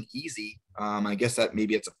wasn't easy. I guess that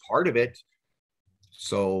maybe it's a part of it.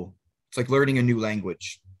 So it's like learning a new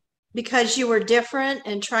language. Because you were different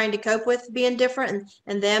and trying to cope with being different,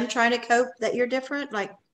 and them trying to cope that you're different.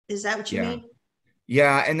 Like, is that what you Yeah. mean?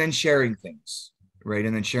 Yeah. And then sharing things, right?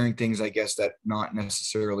 And then sharing things, I guess that not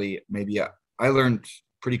necessarily, maybe I learned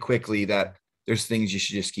pretty quickly that there's things you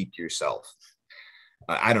should just keep to yourself.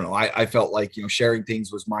 I don't know. I felt like, sharing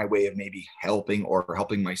things was my way of maybe helping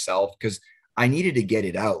myself because I needed to get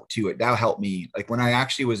it out too. That helped me. Like when I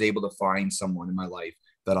actually was able to find someone in my life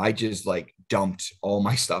that I just like dumped all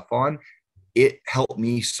my stuff on, it helped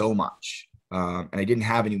me so much. And I didn't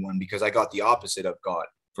have anyone because I got the opposite of got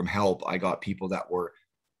from help. I got people that were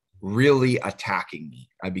really attacking me.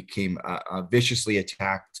 I became viciously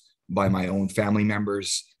attacked by my own family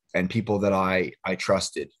members and people that I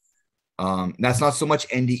trusted. That's not so much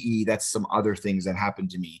NDE. That's some other things that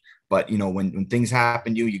happened to me. But when things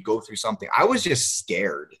happen to you, you go through something. I was just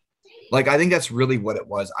scared. Like I think that's really what it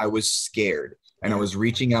was. I was scared, and I Yeah. was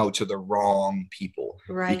reaching out to the wrong people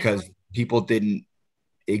Right. because people didn't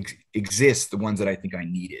exist. The ones that I think I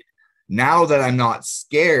needed. Now that I'm not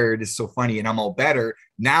scared, it's so funny, and I'm all better.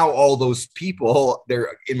 Now all those people,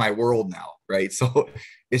 they're in my world now, right? So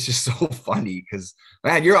it's just so funny because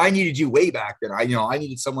man, I needed you way back then. I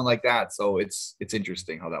needed someone like that. So it's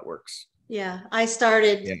interesting how that works. Yeah, I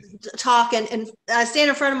started Yeah. talking, and I stand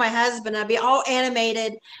in front of my husband. I'd be all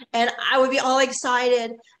animated, and I would be all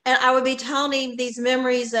excited, and I would be telling him these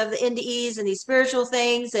memories of the NDEs and these spiritual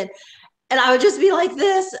things, and I would just be like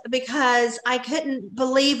this because I couldn't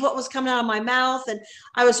believe what was coming out of my mouth, and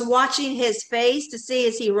I was watching his face to see,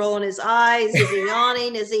 is he rolling his eyes, is he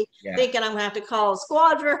yawning, is he Yeah. thinking I'm gonna have to call a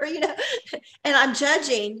squad for her, and I'm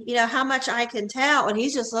judging, how much I can tell, and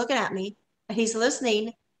he's just looking at me, and he's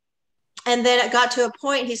listening. And then it got to a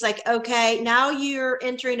point, he's like, okay, now you're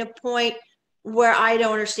entering a point where I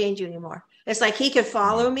don't understand you anymore. It's like he could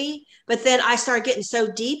follow Wow. me, but then I started getting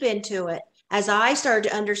so deep into it as I started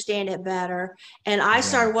to understand it better, and I Yeah.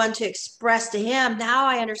 started wanting to express to him, now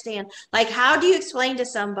I understand. Like, how do you explain to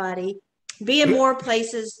somebody be in more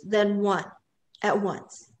places than one at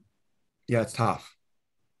once? Yeah. It's tough.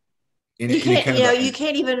 In, You in a can't, kind of a, you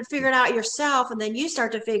can't even figure it out yourself, and then you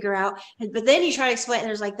start to figure out, but then you try to explain, and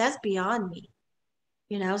there's like, that's beyond me.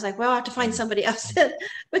 I was like, well, I have to find somebody else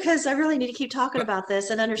because I really need to keep talking about this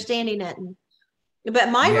and understanding it.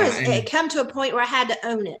 But mine yeah. was, it And come to a point where I had to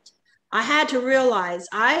own it. I had to realize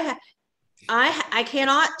I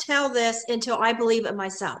cannot tell this until I believe it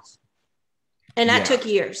myself. And that yeah. took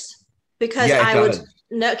years because Yeah, it I would, does.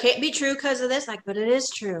 no, it can't be true because of this. Like, but it is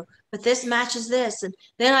true. But this matches this. And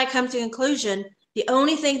then I come to the conclusion, the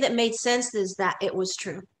only thing that made sense is that it was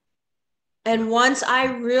true. Yeah. And once I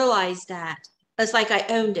realized that, it's like I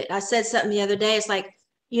owned it. I said something the other day. It's like,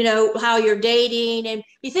 how you're dating and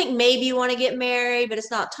you think maybe you want to get married, but it's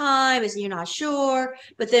not time, you're not sure.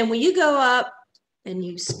 But then when you go up and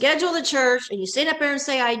you schedule the church and you stand up there and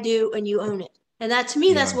say, I do, and you own it. And that to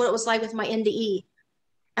me, that's Yeah. what it was like with my NDE.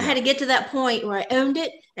 I had Yeah. to get to that point where I owned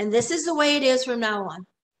it. And this is the way it is from now on.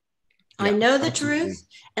 I Yeah, know the absolutely. truth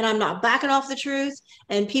and I'm not backing off the truth.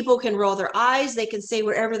 And people can roll their eyes, they can say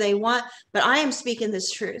whatever they want, but I am speaking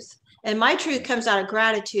this truth. And my truth comes out of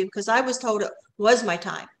gratitude because I was told it was my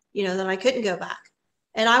time, that I couldn't go back.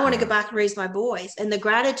 And I want to go Yeah. back and raise my boys. And the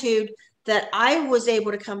gratitude that I was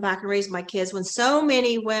able to come back and raise my kids when so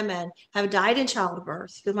many women have died in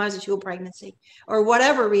childbirth because mine was a dual pregnancy or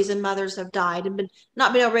whatever reason mothers have died and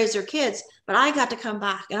not been able to raise their kids. But I got to come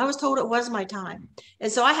back and I was told it was my time.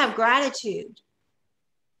 And so I have gratitude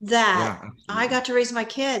that Yeah, I absolutely. got to raise my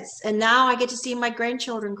kids and now I get to see my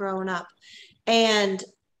grandchildren growing up. And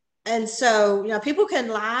so, people can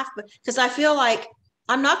laugh, but because I feel like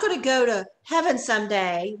I'm not going to go to heaven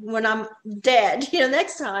someday when I'm dead,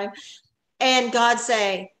 next time, and God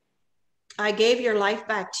say, I gave your life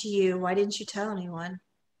back to you. Why didn't you tell anyone?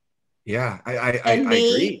 Yeah, And I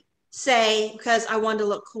agree. me say, because I wanted to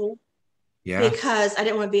look cool, Yeah. because I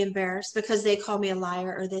didn't want to be embarrassed, because they called me a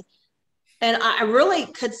liar and I really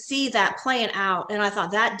could see that playing out. And I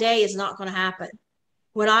thought that day is not going to happen.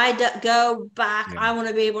 When I go back, Yeah. I want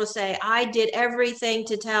to be able to say, I did everything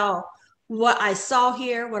to tell what I saw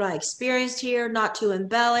here, what I experienced here, not to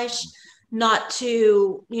embellish, not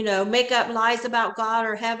to, make up lies about God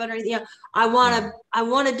or heaven or, Yeah. I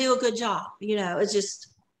want to do a good job. It's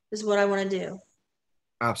just, is what I want to do.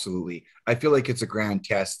 Absolutely. I feel like it's a grand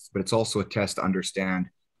test, but it's also a test to understand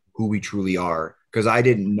who we truly are. Because I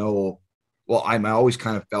didn't know, well, I always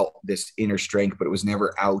kind of felt this inner strength, but it was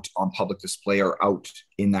never out on public display or out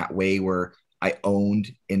in that way where I owned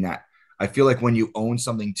in that. I feel like when you own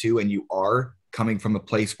something too, and you are coming from a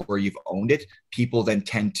place where you've owned it, people then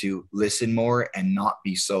tend to listen more and not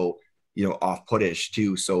be so, off puttish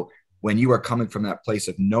too. So when you are coming from that place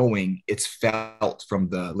of knowing, it's felt from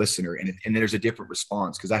the listener, and there's a different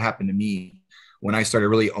response, because that happened to me when I started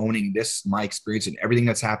really owning this, my experience and everything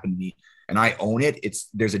that's happened to me, and I own it.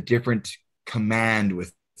 There's a different command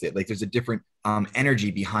with it. Like there's a different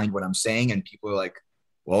energy behind what I'm saying, and people are like,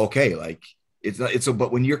 well, okay, like it's not, it's so,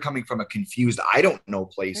 but when you're coming from a confused, I don't know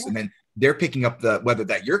place, and then they're picking up the whether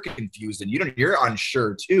that you're confused and you're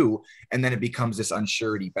unsure too, and then it becomes this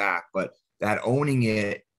unsurety back. But that owning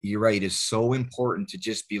it, you're right, is so important to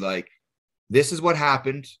just be like, this is what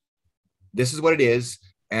happened, this is what it is.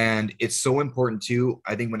 And it's so important too,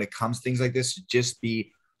 I think, when it comes to things like this, to just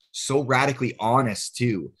be so radically honest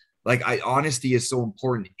too. Like honesty is so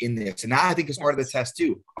important in this, and that I think is part of the Yes. test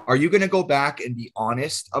too. Are you going to go back and be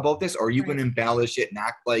honest about this, or are you going Right. to embellish it and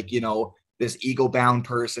act like this ego bound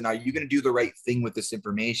person? Are you going to do the right thing with this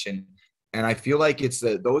information? And I feel like it's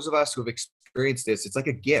those of us who have experienced this, it's like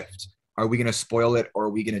a gift. Are we going to spoil it, or are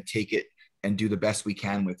we going to take it and do the best we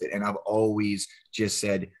can with it? And I've always just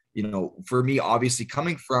said, for me, obviously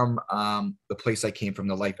coming from the place I came from,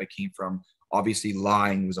 the life I came from, obviously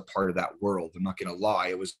lying was a part of that world. I'm not going to lie,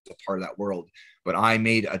 it was a part of that world. But I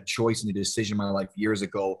made a choice and a decision in my life years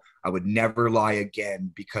ago. I would never lie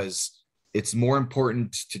again, because it's more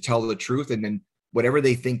important to tell the truth, and then whatever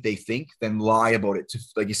they think, then lie about it to,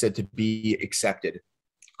 like you said, to be accepted.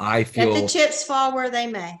 I Let the feel, chips fall where they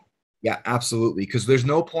may. yeah, absolutely. Because there's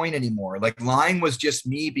no point anymore. Like lying was just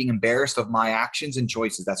me being embarrassed of my actions and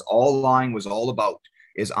choices. That's all lying was all about,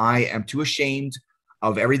 is I am too ashamed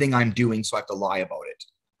of everything I'm doing, so I have to lie about it.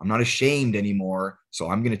 I'm not ashamed anymore, so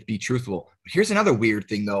I'm going to be truthful. But here's another weird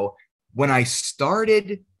thing though. When I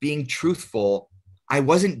started being truthful, I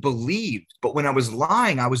wasn't believed. But when I was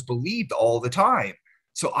lying, I was believed all the time.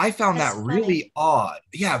 So I found that That's funny. really odd.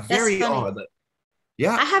 Yeah, That's very funny. odd.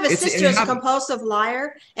 Yeah, I have a it's and sister it as a happened. compulsive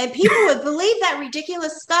liar, and people would believe that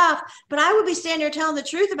ridiculous stuff, but I would be standing there telling the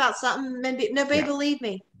truth about something and nobody Yeah, believed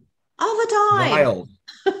me all the time. wild.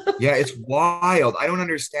 Yeah, it's wild. I don't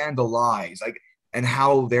understand the lies, like, and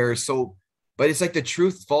how they're so, but it's like the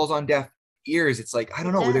truth falls on deaf ears. It's like, I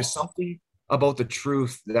don't It know. There's does. something about the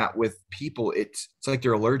truth that with people, it's like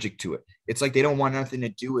they're allergic to it. It's like they don't want nothing to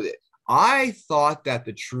do with it. I thought that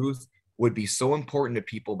the truth would be so important to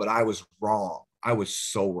people, but I was wrong. I was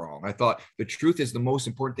so wrong. I thought the truth is the most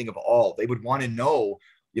important thing of all. They would want to know,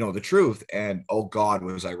 the truth. And oh God,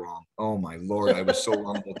 was I wrong? Oh my Lord, I was so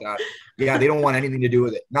wrong about that. Yeah, they don't want anything to do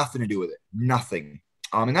with it. Nothing to do with it. Nothing.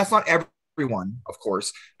 And that's not everyone, of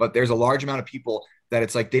course, but there's a large amount of people that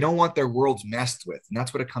it's like they don't want their worlds messed with. And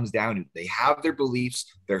that's what it comes down to. They have their beliefs,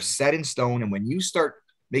 they're set in stone. And when you start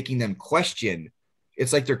making them question,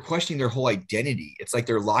 it's like they're questioning their whole identity. It's like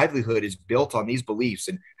their livelihood is built on these beliefs.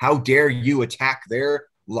 And how dare you attack their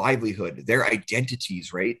livelihood, their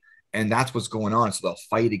identities, right? And that's what's going on. So they'll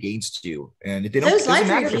fight against you. And they don't, Those it doesn't life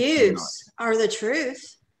matter if it's true or not. reviews are the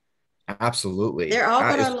truth. Absolutely. They're all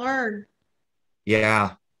going to It's learn.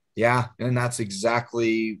 Yeah. Yeah. And that's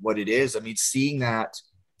exactly what it is. I mean, seeing that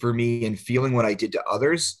for me and feeling what I did to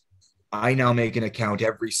others, I now make an account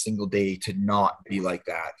every single day to not be like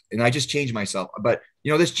that. And I just changed myself. But,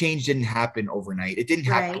 this change didn't happen overnight. It didn't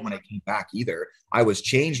happen when I came back either. I was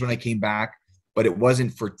changed when I came back, but it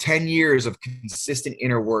wasn't for 10 years of consistent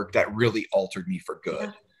inner work that really altered me for good.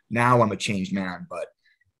 Yeah. Now I'm a changed man, but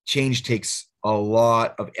change takes a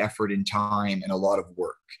lot of effort and time and a lot of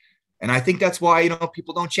work. And I think that's why,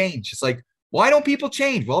 people don't change. It's like, why don't people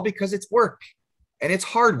change? Well, because it's work, and it's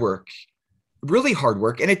hard work, really hard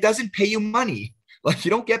work. And it doesn't pay you money. Like,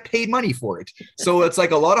 you don't get paid money for it. So it's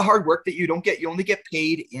like a lot of hard work that you don't get. You only get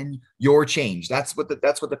paid in your change. That's what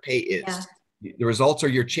the pay is. Yeah. The results are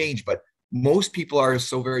your change. But most people are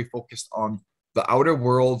so very focused on the outer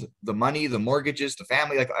world, the money, the mortgages, the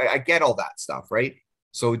family. Like, I get all that stuff, right?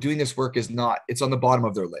 So doing this work it's on the bottom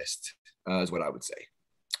of their list, is what I would say.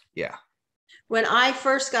 Yeah. When I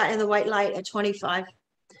first got in the white light at 25,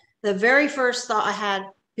 the very first thought I had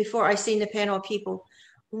before I seen the panel of people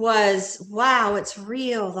was, wow, it's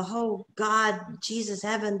real. The whole God, Jesus,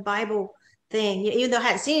 heaven, Bible thing, even though I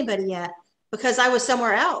hadn't seen anybody yet, because I was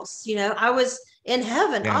somewhere else. I was in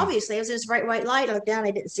heaven. Yeah. Obviously I was in this bright white light. I looked down,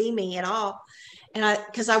 I didn't see me at all. And I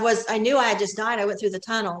knew I had just died. I went through the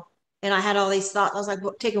tunnel and I had all these thoughts. I was like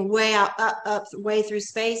taken way out, up, way through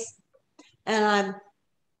space. And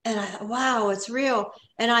I thought, wow, it's real.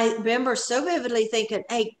 And I remember so vividly thinking,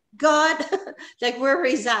 hey, God, like wherever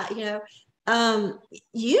he's at,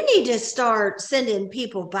 you need to start sending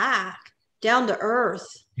people back down to earth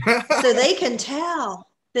so they can tell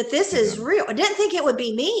that this is real. I didn't think it would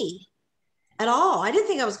be me at all. I didn't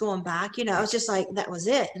think I was going back. I was just like, that was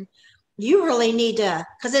it. And you really need to,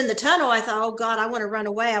 because in the tunnel, I thought, oh God, I want to run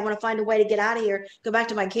away. I want to find a way to get out of here, go back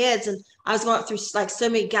to my kids. And I was going through like so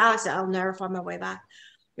many galaxies. I'll never find my way back.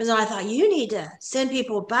 And then I thought, you need to send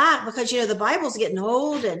people back because, the Bible's getting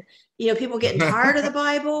old and, people getting tired of the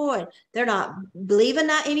Bible and they're not believing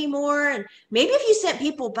that anymore. And maybe if you sent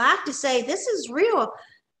people back to say, this is real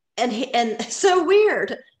and so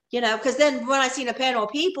weird, because then when I seen a panel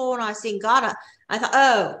of people and I seen God, I thought,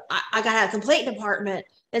 oh, I got a complaint department.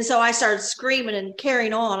 And so I started screaming and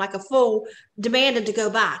carrying on like a fool, demanding to go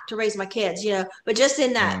back to raise my kids, but just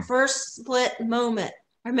in that first split moment,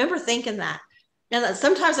 I remember thinking that. Now,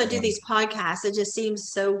 sometimes I do these podcasts, it just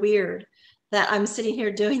seems so weird that I'm sitting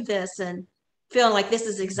here doing this and feeling like this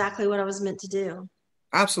is exactly what I was meant to do.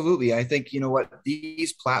 Absolutely. I think,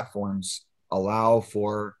 these platforms allow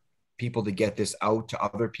for people to get this out to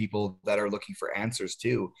other people that are looking for answers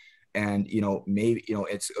too. And, maybe,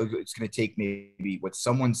 it's going to take maybe what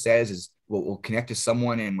someone says will connect to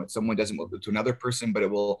someone, and what someone doesn't will to another person, but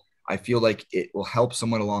I feel like it will help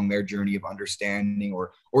someone along their journey of understanding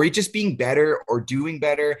or just being better or doing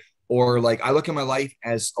better. Or like, I look at my life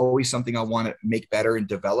as always something I want to make better and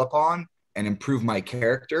develop on and improve my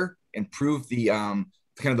character, improve the kind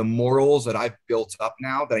of the morals that I've built up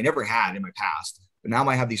now that I never had in my past. But now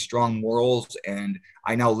I have these strong morals and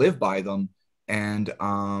I now live by them. And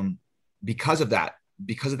because of that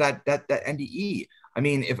NDE, I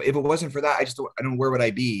mean, if it wasn't for that, I don't know, where would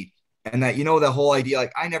I be? And that, the whole idea,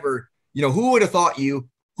 like I never, who would have thought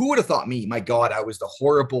me? My God, I was the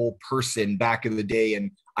horrible person back in the day.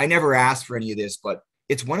 And I never asked for any of this, but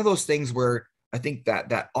it's one of those things where I think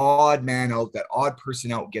that odd man out, that odd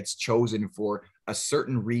person out gets chosen for a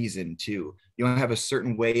certain reason too. You don't have a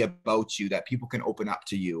certain way about you that people can open up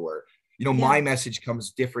to you, or, my message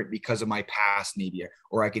comes different because of my past maybe,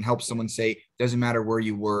 or I can help someone say, doesn't matter where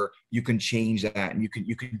you were, you can change that and you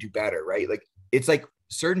can do better. Right. Like, it's like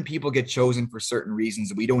certain people get chosen for certain reasons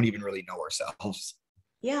that we don't even really know ourselves.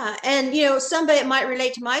 Yeah. And, somebody might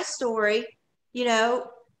relate to my story,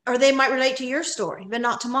 or they might relate to your story, but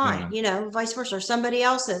not to mine, vice versa, or somebody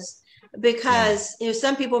else's, because,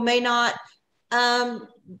 some people may not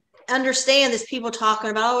understand this. People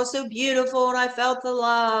talking about, oh, it's so beautiful. And I felt the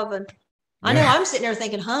love. And I know I'm sitting there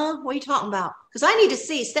thinking, what are you talking about? Because I need to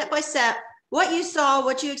see step by step what you saw,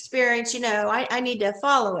 what you experienced, I need to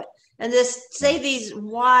follow it. And just say these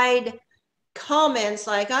wide comments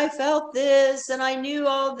like, I felt this and I knew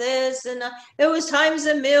all this and it was times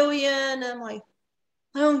a million. I'm like,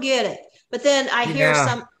 I don't get it. But then I hear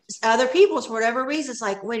some other people, for whatever reason, it's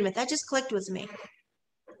like, wait a minute, that just clicked with me.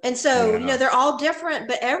 And so, they're all different,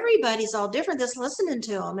 but everybody's all different that's listening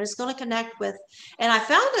to them, and it's going to connect with. And I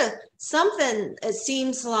found something, it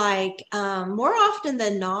seems like more often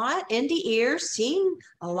than not, NDEers seem,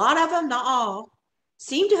 a lot of them, not all,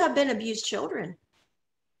 seem to have been abused children.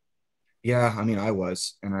 Yeah, I mean, I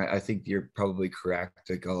was, and I think you're probably correct.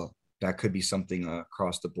 Like, that could be something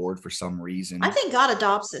across the board for some reason. I think God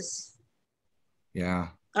adopts us. Yeah,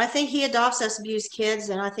 I think he adopts us abused kids,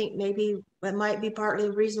 and I think maybe that might be partly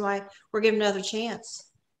the reason why we're giving another chance.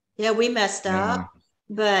 Yeah, we messed Yeah. up,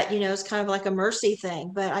 but it's kind of like a mercy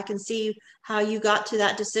thing. But I can see how you got to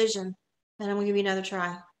that decision, and I'm gonna give you another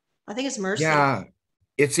try. I think it's mercy. Yeah.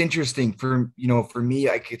 It's interesting for me,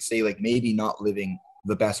 I could say like maybe not living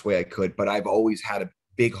the best way I could, but I've always had a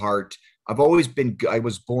big heart. I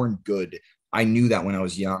was born good. I knew that when I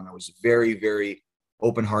was young. I was a very, very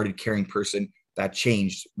open-hearted, caring person. That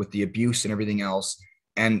changed with the abuse and everything else.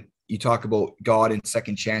 And you talk about God and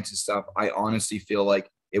second chance and stuff. I honestly feel like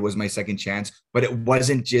it was my second chance, but it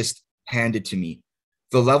wasn't just handed to me.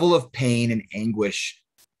 The level of pain and anguish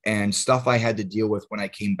and stuff I had to deal with when I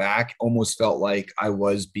came back almost felt like I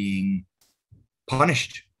was being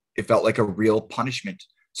punished. It felt like a real punishment.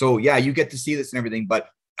 So yeah, you get to see this and everything, but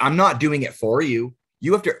I'm not doing it for you.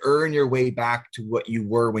 You have to earn your way back to what you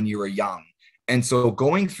were when you were young. And so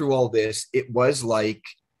going through all this, it was like,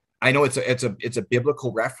 I know it's a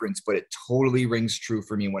biblical reference, but it totally rings true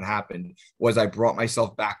for me. What happened was I brought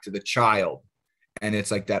myself back to the child, and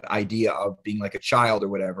it's like that idea of being like a child or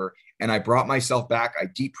whatever. And I brought myself back. I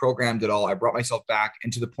deprogrammed it all. I brought myself back,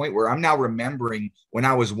 and to the point where I'm now remembering when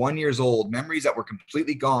I was 1 year old, memories that were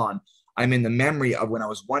completely gone. I'm in the memory of when I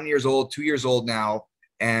was 1 year old, 2 years old now.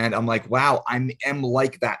 And I'm like, wow, am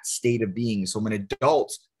like that state of being. So I'm an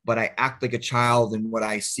adult, but I act like a child. And what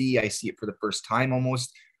I see it for the first time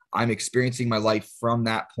almost. I'm experiencing my life from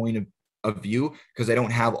that point of view because I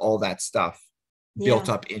don't have all that stuff built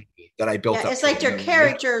Yeah. up in me that I built Yeah, up it's throughout like my they're life.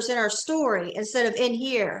 characters in our story instead of in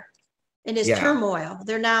here in this Yeah, turmoil.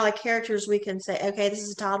 They're now like characters we can say, okay, this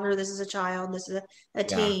is a toddler, this is a child, this is a yeah.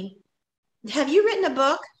 teen. Have you written a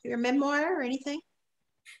book, your memoir or anything?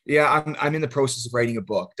 Yeah, I'm in the process of writing a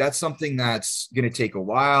book. That's something that's going to take a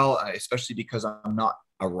while, especially because I'm not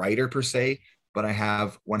a writer per se, but I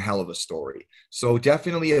have one hell of a story. So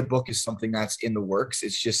definitely a book is something that's in the works.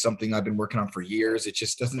 It's just something I've been working on for years. It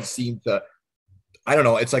just doesn't seem to, I don't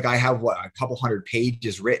know. It's like I have a couple hundred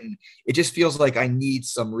pages written. It just feels like I need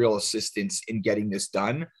some real assistance in getting this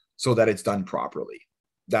done so that it's done properly.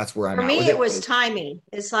 That's where I'm For at me, with it it. But was timing.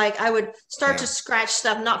 It's like I would start to yeah, scratch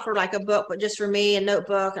stuff, not for like a book, but just for me, a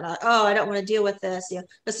notebook. And oh, I don't want to deal with this.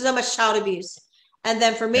 This is so much child abuse. And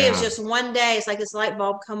then for me, it was yeah. just one day. It's like this light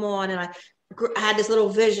bulb come on, and I had this little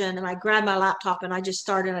vision, and I grabbed my laptop and I just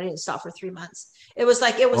started. And I didn't stop for 3 months. It was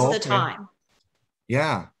like it was Oh, the okay. time.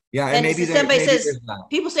 Yeah, yeah. And And it's somebody maybe says, there's that.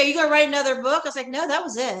 people say, "You gonna write another book?" I was like, "No, that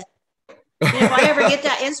was it." If I ever get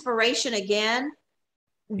that inspiration again,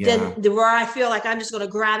 then Yeah, where I feel like I'm just going to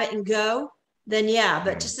grab it and go, then yeah.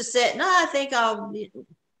 But yeah, just to sit, no, I think I'd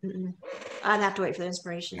have to wait for the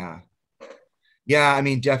inspiration. yeah. Yeah, I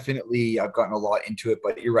mean, definitely I've gotten a lot into it,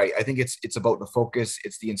 but you're right. I think it's about the focus,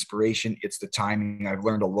 it's the inspiration, it's the timing. I've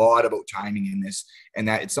learned a lot about timing in this, and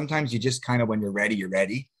that it's sometimes you just kind of when you're ready, you're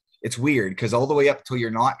ready. It's weird because all the way up till you're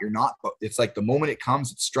not, but it's like the moment it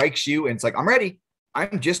comes, it strikes you, and it's like, I'm ready.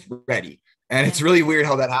 I'm just ready. And Yeah. it's really weird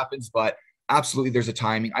how that happens, but absolutely there's a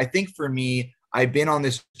timing. I think for me, I've been on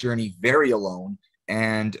this journey very alone.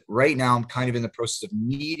 And right now I'm kind of in the process of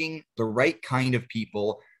meeting the right kind of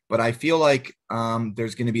people, but I feel like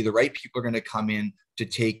there's going to be the right people are going to come in to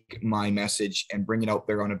take my message and bring it out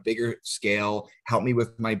there on a bigger scale, help me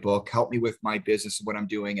with my book, help me with my business and what I'm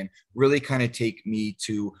doing, and really kind of take me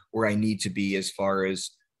to where I need to be as far as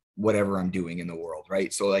whatever I'm doing in the world,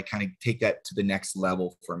 right? So I kind of take that to the next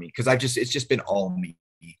level for me because it's just been all me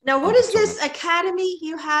Now, what up is until now. this academy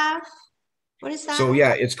you have? What is that? So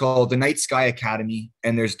yeah, it's called the Night Sky Academy,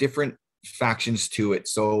 and there's different factions to it.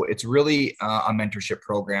 So it's really a mentorship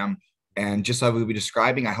program, and just like we'll be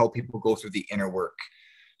describing, I help people go through the inner work.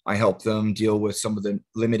 I help them deal with some of the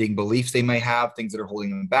limiting beliefs they may have, things that are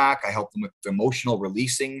holding them back. I help them with emotional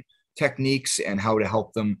releasing techniques and how to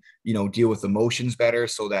help them, deal with emotions better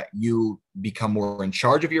so that you become more in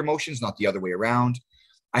charge of your emotions, not the other way around.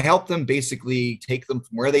 I help them basically take them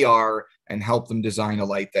from where they are and help them design a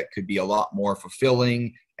life that could be a lot more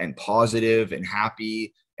fulfilling and positive and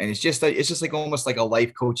happy. And it's just like almost like a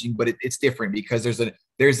life coaching, but it's different because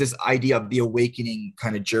there's this idea of the awakening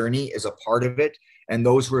kind of journey is a part of it. And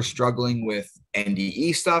those who are struggling with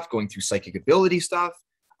NDE stuff, going through psychic ability stuff,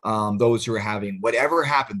 those who are having whatever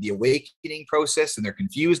happened, the awakening process, and they're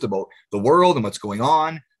confused about the world and what's going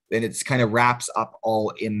on, then it's kind of wraps up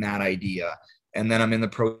all in that idea. And then I'm in the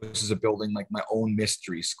process of building like my own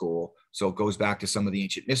mystery school. So it goes back to some of the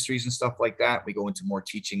ancient mysteries and stuff like that. We go into more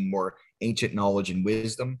teaching more ancient knowledge and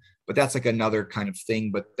wisdom, but that's like another kind of thing.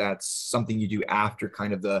 But that's something you do after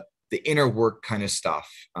kind of the inner work kind of stuff.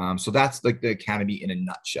 So that's like the academy in a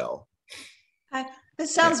nutshell. Okay.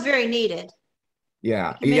 This Yeah. sounds very needed. Yeah,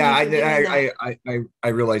 I commend yeah, you for doing that. I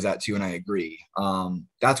realize that too, and I agree.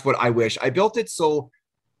 That's what I wish. I built it so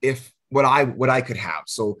if what I could have.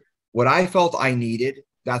 So what I felt I needed,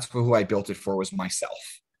 that's for who I built it for was myself.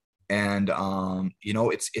 And you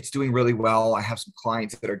know, it's doing really well. I have some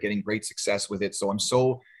clients that are getting great success with it. So I'm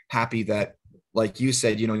so happy that, like you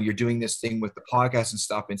said, you know, you're doing this thing with the podcast and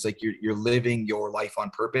stuff. It's like you're living your life on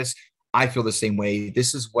purpose. I feel the same way.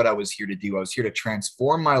 This is what I was here to do. I was here to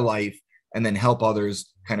transform my life and then help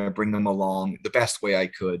others kind of bring them along the best way I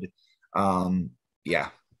could. Um, yeah.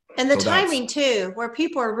 And the So that's timing too, where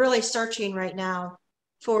people are really searching right now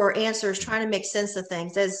for answers, trying to make sense of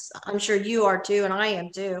things, as I'm sure you are too, and I am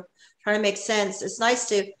too, trying to make sense. It's nice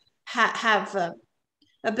to have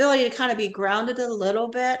ability to kind of be grounded a little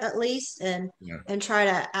bit at least, yeah, and try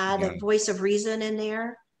to add yeah, a voice of reason in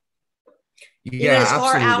there. Even yeah, as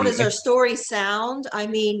far out absolutely. as our stories sound, I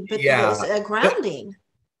mean, but was Yeah. a grounding.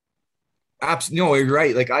 No, you're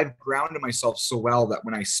right. Like I've grounded myself so well that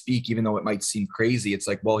when I speak, even though it might seem crazy, it's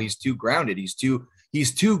like, well, he's too grounded. He's too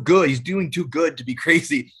good. He's doing too good to be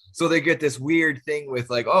crazy. So they get this weird thing with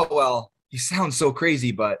like, oh, well, he sounds so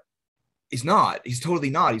crazy, but he's not. He's totally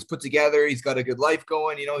not. He's put together. He's got a good life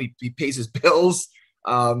going. You know, he pays his bills.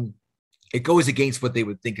 Um, it goes against what they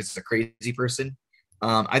would think is a crazy person.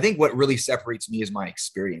 I think what really separates me is my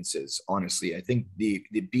experiences. Honestly, I think the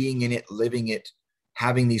being in it, living it,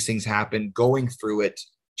 having these things happen, going through it,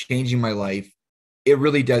 changing my life, it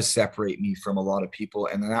really does separate me from a lot of people,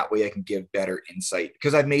 and that way I can give better insight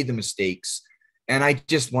because I've made the mistakes, and I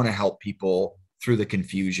just want to help people through the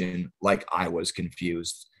confusion, like I was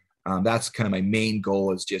confused. That's kind of my main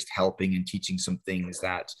goal, is just helping and teaching some things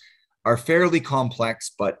that are fairly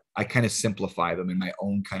complex, but I kind of simplify them in my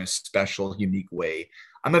own kind of special, unique way.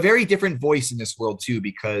 I'm a very different voice in this world too,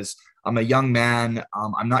 because I'm a young man.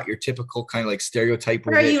 I'm not your typical kind of like stereotype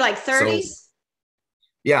What are with you, it. like So 30s?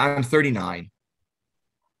 yeah, I'm 39.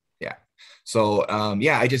 Yeah. So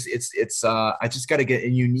yeah, I just got to get a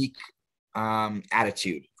unique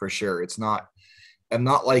attitude for sure. I'm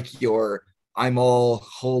not like your, I'm all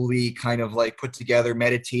holy kind of like put together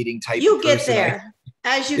meditating type of You'll get person. I there.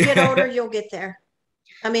 As you get older, you'll get there.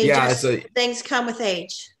 I mean, yeah, it's just a things come with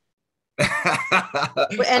age, and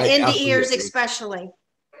I NDEers absolutely. especially.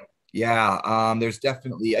 Yeah, there's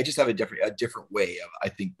definitely I just have a different way of I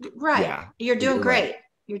think. Right. Yeah, You're doing you're right. great.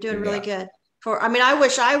 You're doing really Yeah. good. For I mean, I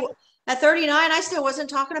wish at 39 I still wasn't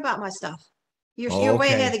talking about my stuff. You're way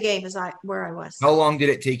ahead Okay. of the game as I where I was. How long did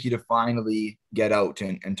it take you to finally get out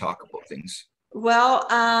and talk about things? Well,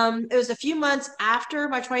 it was a few months after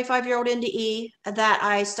my 25-year-old NDE that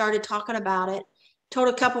I started talking about it. Told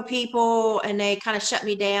a couple people, and they kind of shut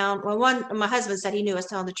me down. Well, my husband said he knew I was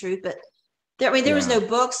telling the truth, but I mean, there was Yeah. no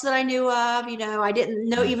books that I knew of. I didn't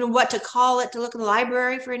know Yeah. even what to call it, to look in the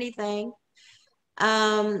library for anything.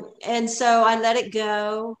 And so I let it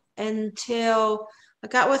go until I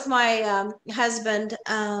got with my husband.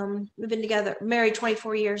 We've been together, married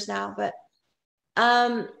 24 years now, but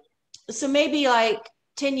um, so maybe like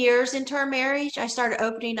 10 years into our marriage, I started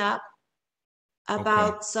opening up Okay.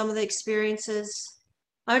 about some of the experiences.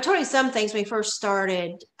 I told you some things when we first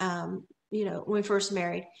started, when we first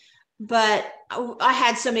married, but I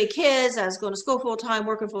had so many kids. I was going to school full time,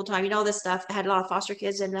 working full time, all this stuff. I had a lot of foster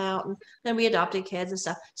kids in and out, and then we adopted kids and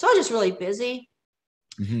stuff. So I was just really busy.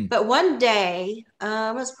 Hmm. But one day,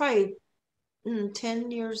 it was probably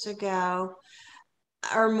 10 years ago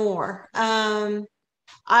or more.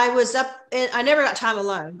 I was up, and I never got time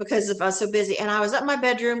alone because I was so busy. And I was up in my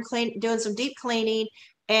bedroom doing some deep cleaning,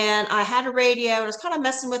 and I had a radio, and I was kind of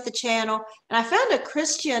messing with the channel, and I found a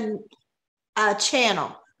Christian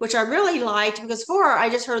channel, which I really liked because before I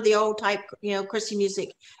just heard the old type, Christian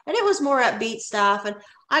music, and it was more upbeat stuff. And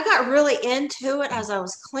I got really into it as I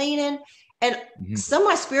was cleaning, and Hmm. some of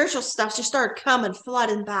my spiritual stuff just started coming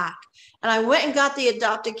flooding back. And I went and got the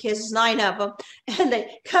adopted kids, 9 of them, and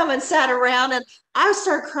they come and sat around, and I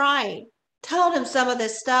started crying. Telling them some of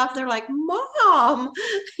this stuff, they're like, "Mom,"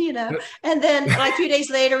 you know. And then, like a few days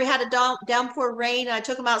later, we had a downpour rain, and I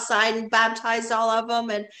took them outside and baptized all of them,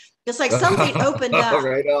 and it's like something opened up.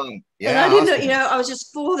 Right on. And I Yeah, didn't know, awesome. I was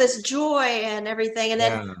just full of this joy and everything. And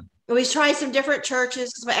then Yeah. we tried some different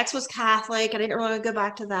churches because my ex was Catholic. I didn't really want to go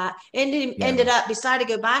back to that. Ended Yeah. up, decided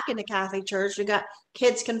to go back into Catholic church. We got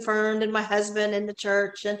kids confirmed and my husband in the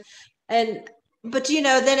church. But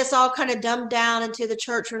then it's all kind of dumbed down into the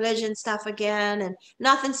church religion stuff again, and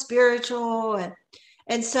nothing spiritual.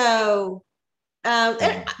 And so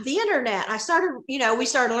Yeah. the internet, we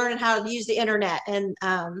started learning how to use the internet,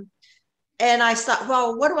 and I thought,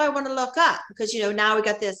 well, what do I want to look up? Because, now we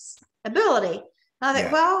got this ability. I think,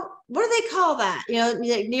 Yeah. well, what do they call that?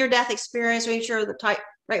 Near death experience, making sure the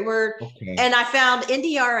right word. Okay. And I found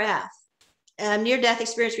NDRF, Near Death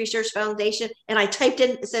Experience Research Foundation, and I typed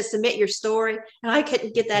in, it says submit your story, and I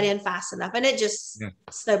couldn't get that in fast enough, and it just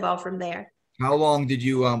snowballed from there. How long did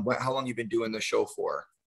you how long you been doing the show for?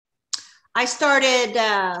 I started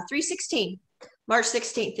 3/16, March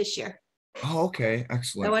 16th this year. Oh, okay, I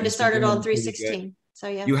excellent. wanted to start it on 3/16. So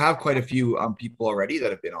yeah. You have quite a few people already that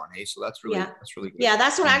have been on, hey? So that's really good. Yeah,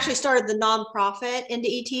 that's when I actually started the nonprofit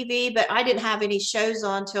NDE TV, but I didn't have any shows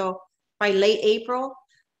on until by late April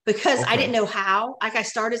because I didn't know how. Like I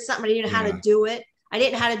started something, I didn't know how to do it. I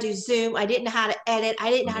didn't know how to do Zoom. I didn't know how to edit. I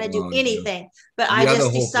didn't know how to do anything. But I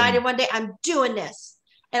just decided one day I'm doing this.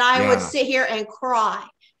 And I would sit here and cry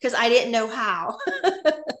because I didn't know how.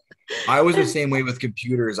 I was the same way with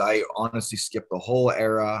computers. I honestly skipped the whole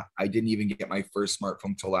era. I didn't even get my first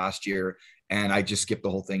smartphone till last year, and I just skipped the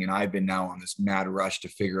whole thing. And I've been now on this mad rush to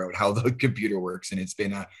figure out how the computer works, and it's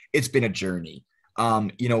been a journey.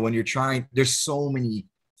 When you're trying, there's so many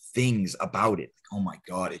things about it. Oh my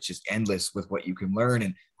God, it's just endless with what you can learn.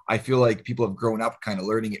 And I feel like people have grown up kind of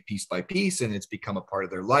learning it piece by piece, and it's become a part of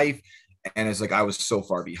their life. And it's like I was so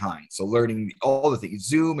far behind. So learning all the things,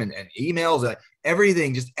 Zoom and emails,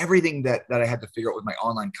 everything that I had to figure out with my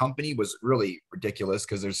online company was really ridiculous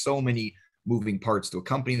because there's so many moving parts to a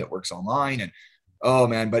company that works online. And oh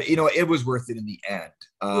man, but it was worth it in the end.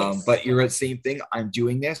 But you're at the same thing. I'm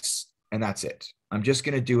doing this and that's it. I'm just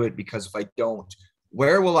going to do it because if I don't,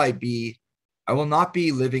 where will I be? I will not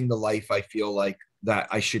be living the life I feel like that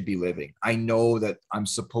I should be living. I know that I'm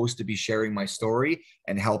supposed to be sharing my story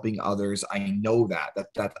and helping others. I know that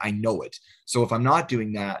I know it. So if I'm not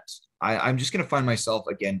doing that, I'm just going to find myself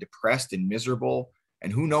again, depressed and miserable,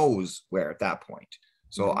 and who knows where at that point.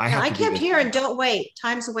 So I kept hearing, don't wait.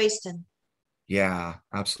 Time's wasting. Yeah,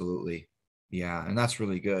 absolutely. Yeah. And that's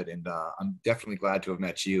really good. And I'm definitely glad to have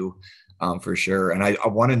met you for sure. And I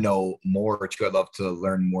want to know more too. I'd love to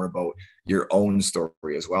learn more about your own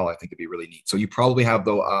story as well. I think it'd be really neat. So you probably have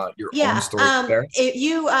your own story there. If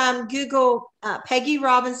you Google Pegi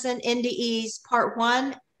Robinson NDEs Part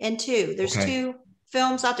 1 and 2, there's 2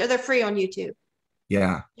 films out there. They're free on YouTube.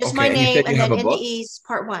 Yeah. Just my name and then NDEs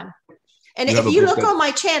Part 1. And if you look on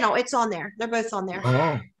my channel, it's on there. They're both on there.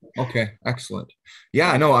 Oh, okay. Excellent.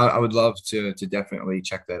 Yeah, no, I would love to definitely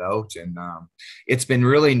check that out. And it's been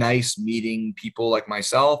really nice meeting people like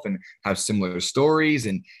myself and have similar stories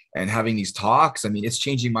and having these talks. I mean, it's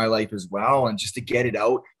changing my life as well. And just to get it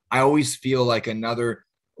out, I always feel like another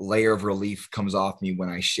layer of relief comes off me when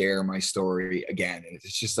I share my story again. And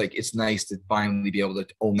it's just like, it's nice to finally be able to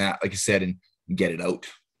own that, like I said, and get it out.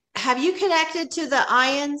 Have you connected to the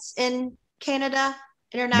IONS in Canada,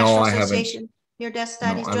 International Association Near Death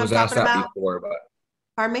Studies? No, I was asked that before, but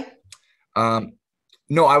pardon me?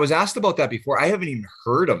 No, I was asked about that before. I haven't even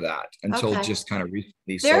heard of that until just kind of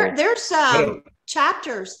recently. There's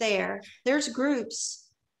chapters there. There's groups.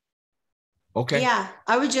 Okay. Yeah,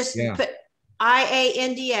 I would just put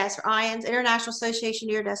IANDS or IONS, International Association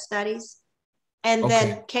Near Death Studies, and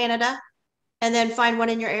then Canada, and then find one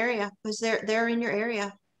in your area because they're in your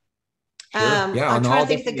area. Sure. I'm trying to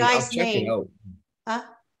think of the guy's name. Huh?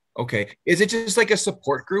 Okay. Is it just like a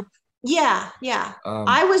support group? Yeah.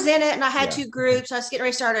 I was in it and I had 2 groups. I was getting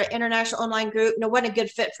ready to start an international online group. And it wasn't a good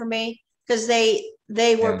fit for me because they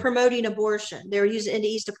were promoting abortion. They were using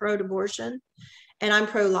NDEs to promote abortion. And I'm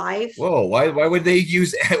pro-life. Whoa, why would they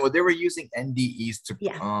use well, they were using NDEs to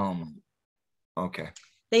okay.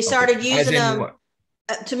 They started using them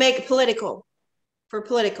to make political,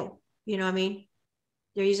 you know what I mean?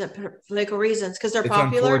 They're using it for political reasons because they're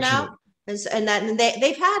popular now. And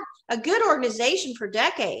they've had a good organization for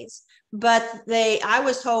decades, but I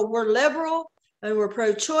was told we're liberal and we're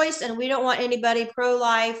pro-choice and we don't want anybody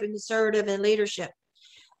pro-life and conservative in leadership.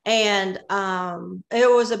 And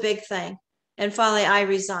it was a big thing. And finally I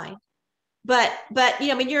resigned. But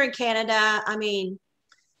I mean, you're in Canada. I mean,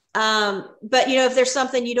 but if there's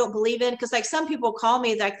something you don't believe in, because like some people call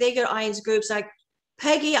me, like they go to IONS groups like,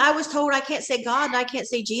 Pegi, I was told I can't say God and I can't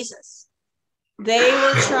say Jesus. They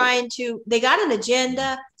were they got an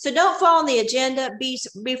agenda. So don't fall on the agenda, be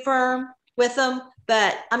firm with them.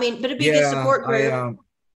 But it'd be a good support group. I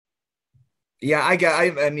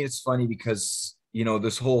mean, it's funny because,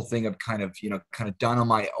 this whole thing I've kind of done on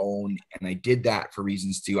my own. And I did that for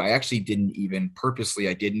reasons too. I actually didn't even purposely,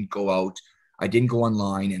 I didn't go out. I didn't go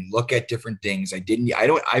online and look at different things.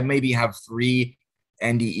 I maybe have 3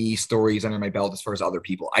 NDE stories under my belt as far as other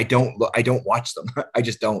people. I don't watch them. I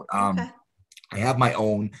just don't. I have my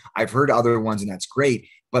own. I've heard other ones, and that's great.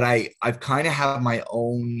 But I've kind of have my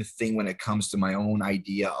own thing when it comes to my own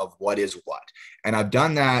idea of what is what. And I've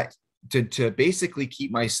done that to basically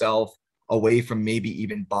keep myself away from maybe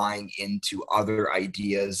even buying into other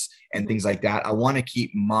ideas and things like that. I want to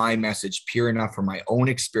keep my message pure enough for my own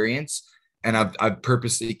experience. And I've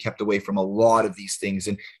purposely kept away from a lot of these things.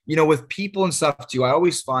 And, you know, with people and stuff too, I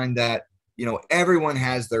always find that, you know, everyone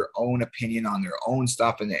has their own opinion on their own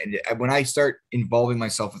stuff. And when I start involving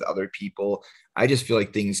myself with other people, I just feel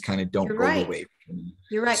like things kind of don't You're go the right. way for me.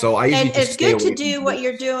 You're right. So I And usually just it's stay good to away do from what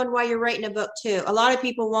you're groups. doing while you're writing a book too. A lot of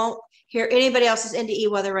people won't hear anybody else's NDE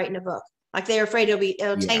while they're writing a book. Like they're afraid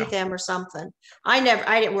it'll taint Yeah. them or something. I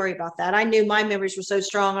didn't worry about that. I knew my memories were so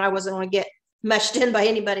strong and I wasn't going to get meshed in by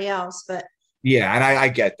anybody else. But Yeah. And I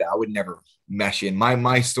get that. I would never mesh in.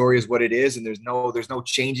 My story is what it is. And there's no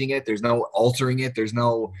changing it. There's no altering it. There's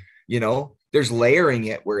no, you know, there's layering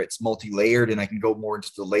it where it's multi-layered, and I can go more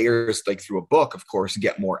into the layers like through a book, of course, and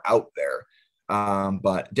get more out there.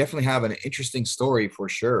 But definitely have an interesting story for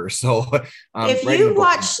sure. So if writing a you book.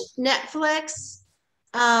 watch Netflix,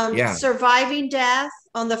 Yeah. Surviving Death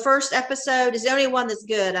on the first episode is the only one that's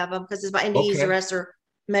good of them because it's about NDEs. The Okay. rest are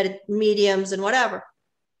mediums and whatever.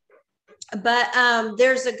 But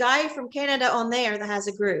there's a guy from Canada on there that has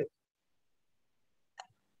a group.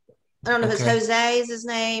 I don't know if it's Okay. Jose is his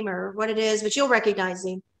name or what it is, but you'll recognize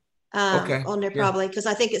him Okay. on there Yeah. probably because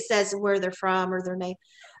I think it says where they're from or their name.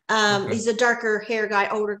 Okay. He's a darker hair guy,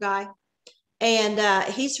 older guy, and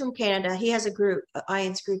he's from Canada. He has a group,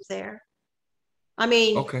 Ian's group there. I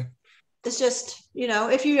mean, Okay. it's just, you know,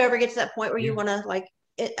 if you ever get to that point where you Yeah. want to like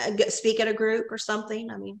speak at a group or something,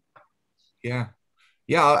 I mean, Yeah.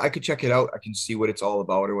 Yeah. I could check it out. I can see what it's all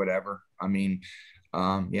about or whatever. I mean,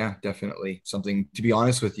 yeah, definitely something. To be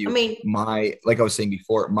honest with I you, mean, like I was saying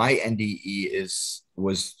before, my NDE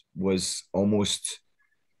was almost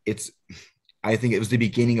it's. I think it was the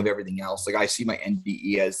beginning of everything else. Like I see my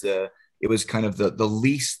NDE as it was kind of the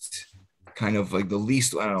least kind of like the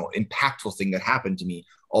least, I don't know, impactful thing that happened to me,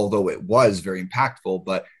 although it was very impactful.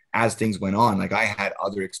 But as things went on, like I had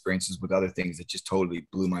other experiences with other things that just totally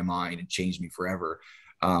blew my mind and changed me forever.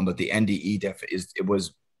 But the NDE it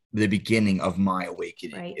was the beginning of my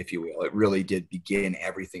awakening, right. if you will. It really did begin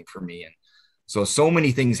everything for me. And so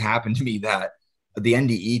many things happened to me that the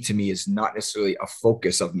NDE to me is not necessarily a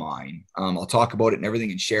focus of mine. I'll talk about it and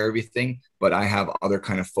everything and share everything, but I have other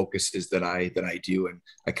kind of focuses that I do, and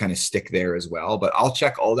I kind of stick there as well. But I'll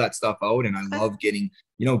check all that stuff out, and I love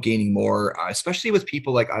gaining more, especially with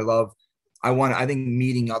people. Like I think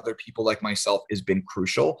meeting other people like myself has been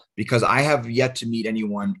crucial because I have yet to meet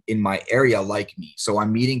anyone in my area like me. So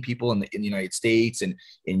I'm meeting people in the United States and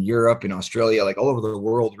in Europe, in Australia, like all over the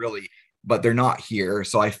world, really, but they're not here.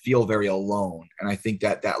 So I feel very alone. And I think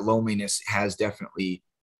that loneliness has definitely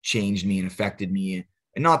changed me and affected me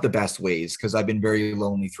in not the best ways, because I've been very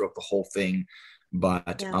lonely throughout the whole thing.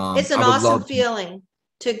 But Yeah. It's an I would awesome love to, feeling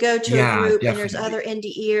to go to a yeah, group and there's definitely. other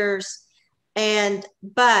NDEers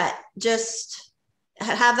but just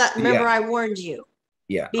have that. Remember, Yeah. I warned you.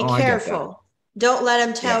 Yeah. Be Oh, I get that. careful. Don't let them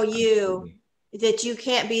Yeah. tell you Absolutely. that you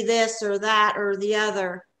can't be this or that or the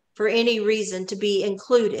other for any reason to be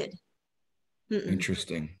included. Mm-mm.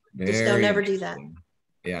 Interesting. Just don't Very ever do that. interesting.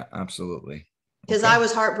 Yeah, absolutely. Because Okay. I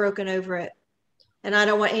was heartbroken over it. And I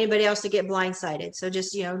don't want anybody else to get blindsided. So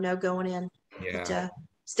just, no going in. Yeah. But,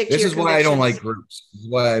 stick to This your is why I don't like convictions. groups. This is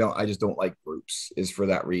why I just don't like groups, is for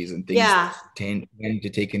that reason. Things Yeah. tend to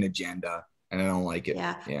take an agenda, and I don't like it.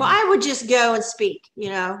 Yeah. Yeah. Well, I would just go and speak,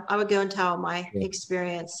 I would go and tell my Yeah.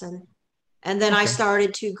 experience. And then I Okay.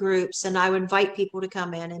 started 2 groups and I would invite people to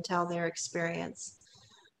come in and tell their experience.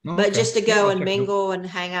 But Okay. just to Yeah, go I'll and check it out. mingle and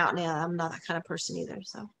hang out, I'm not that kind of person either.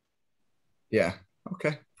 So, Yeah.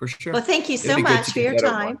 Okay. For well, sure. thank you It'd so be good to much for get your that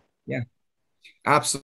out more. time. Yeah. Absolutely.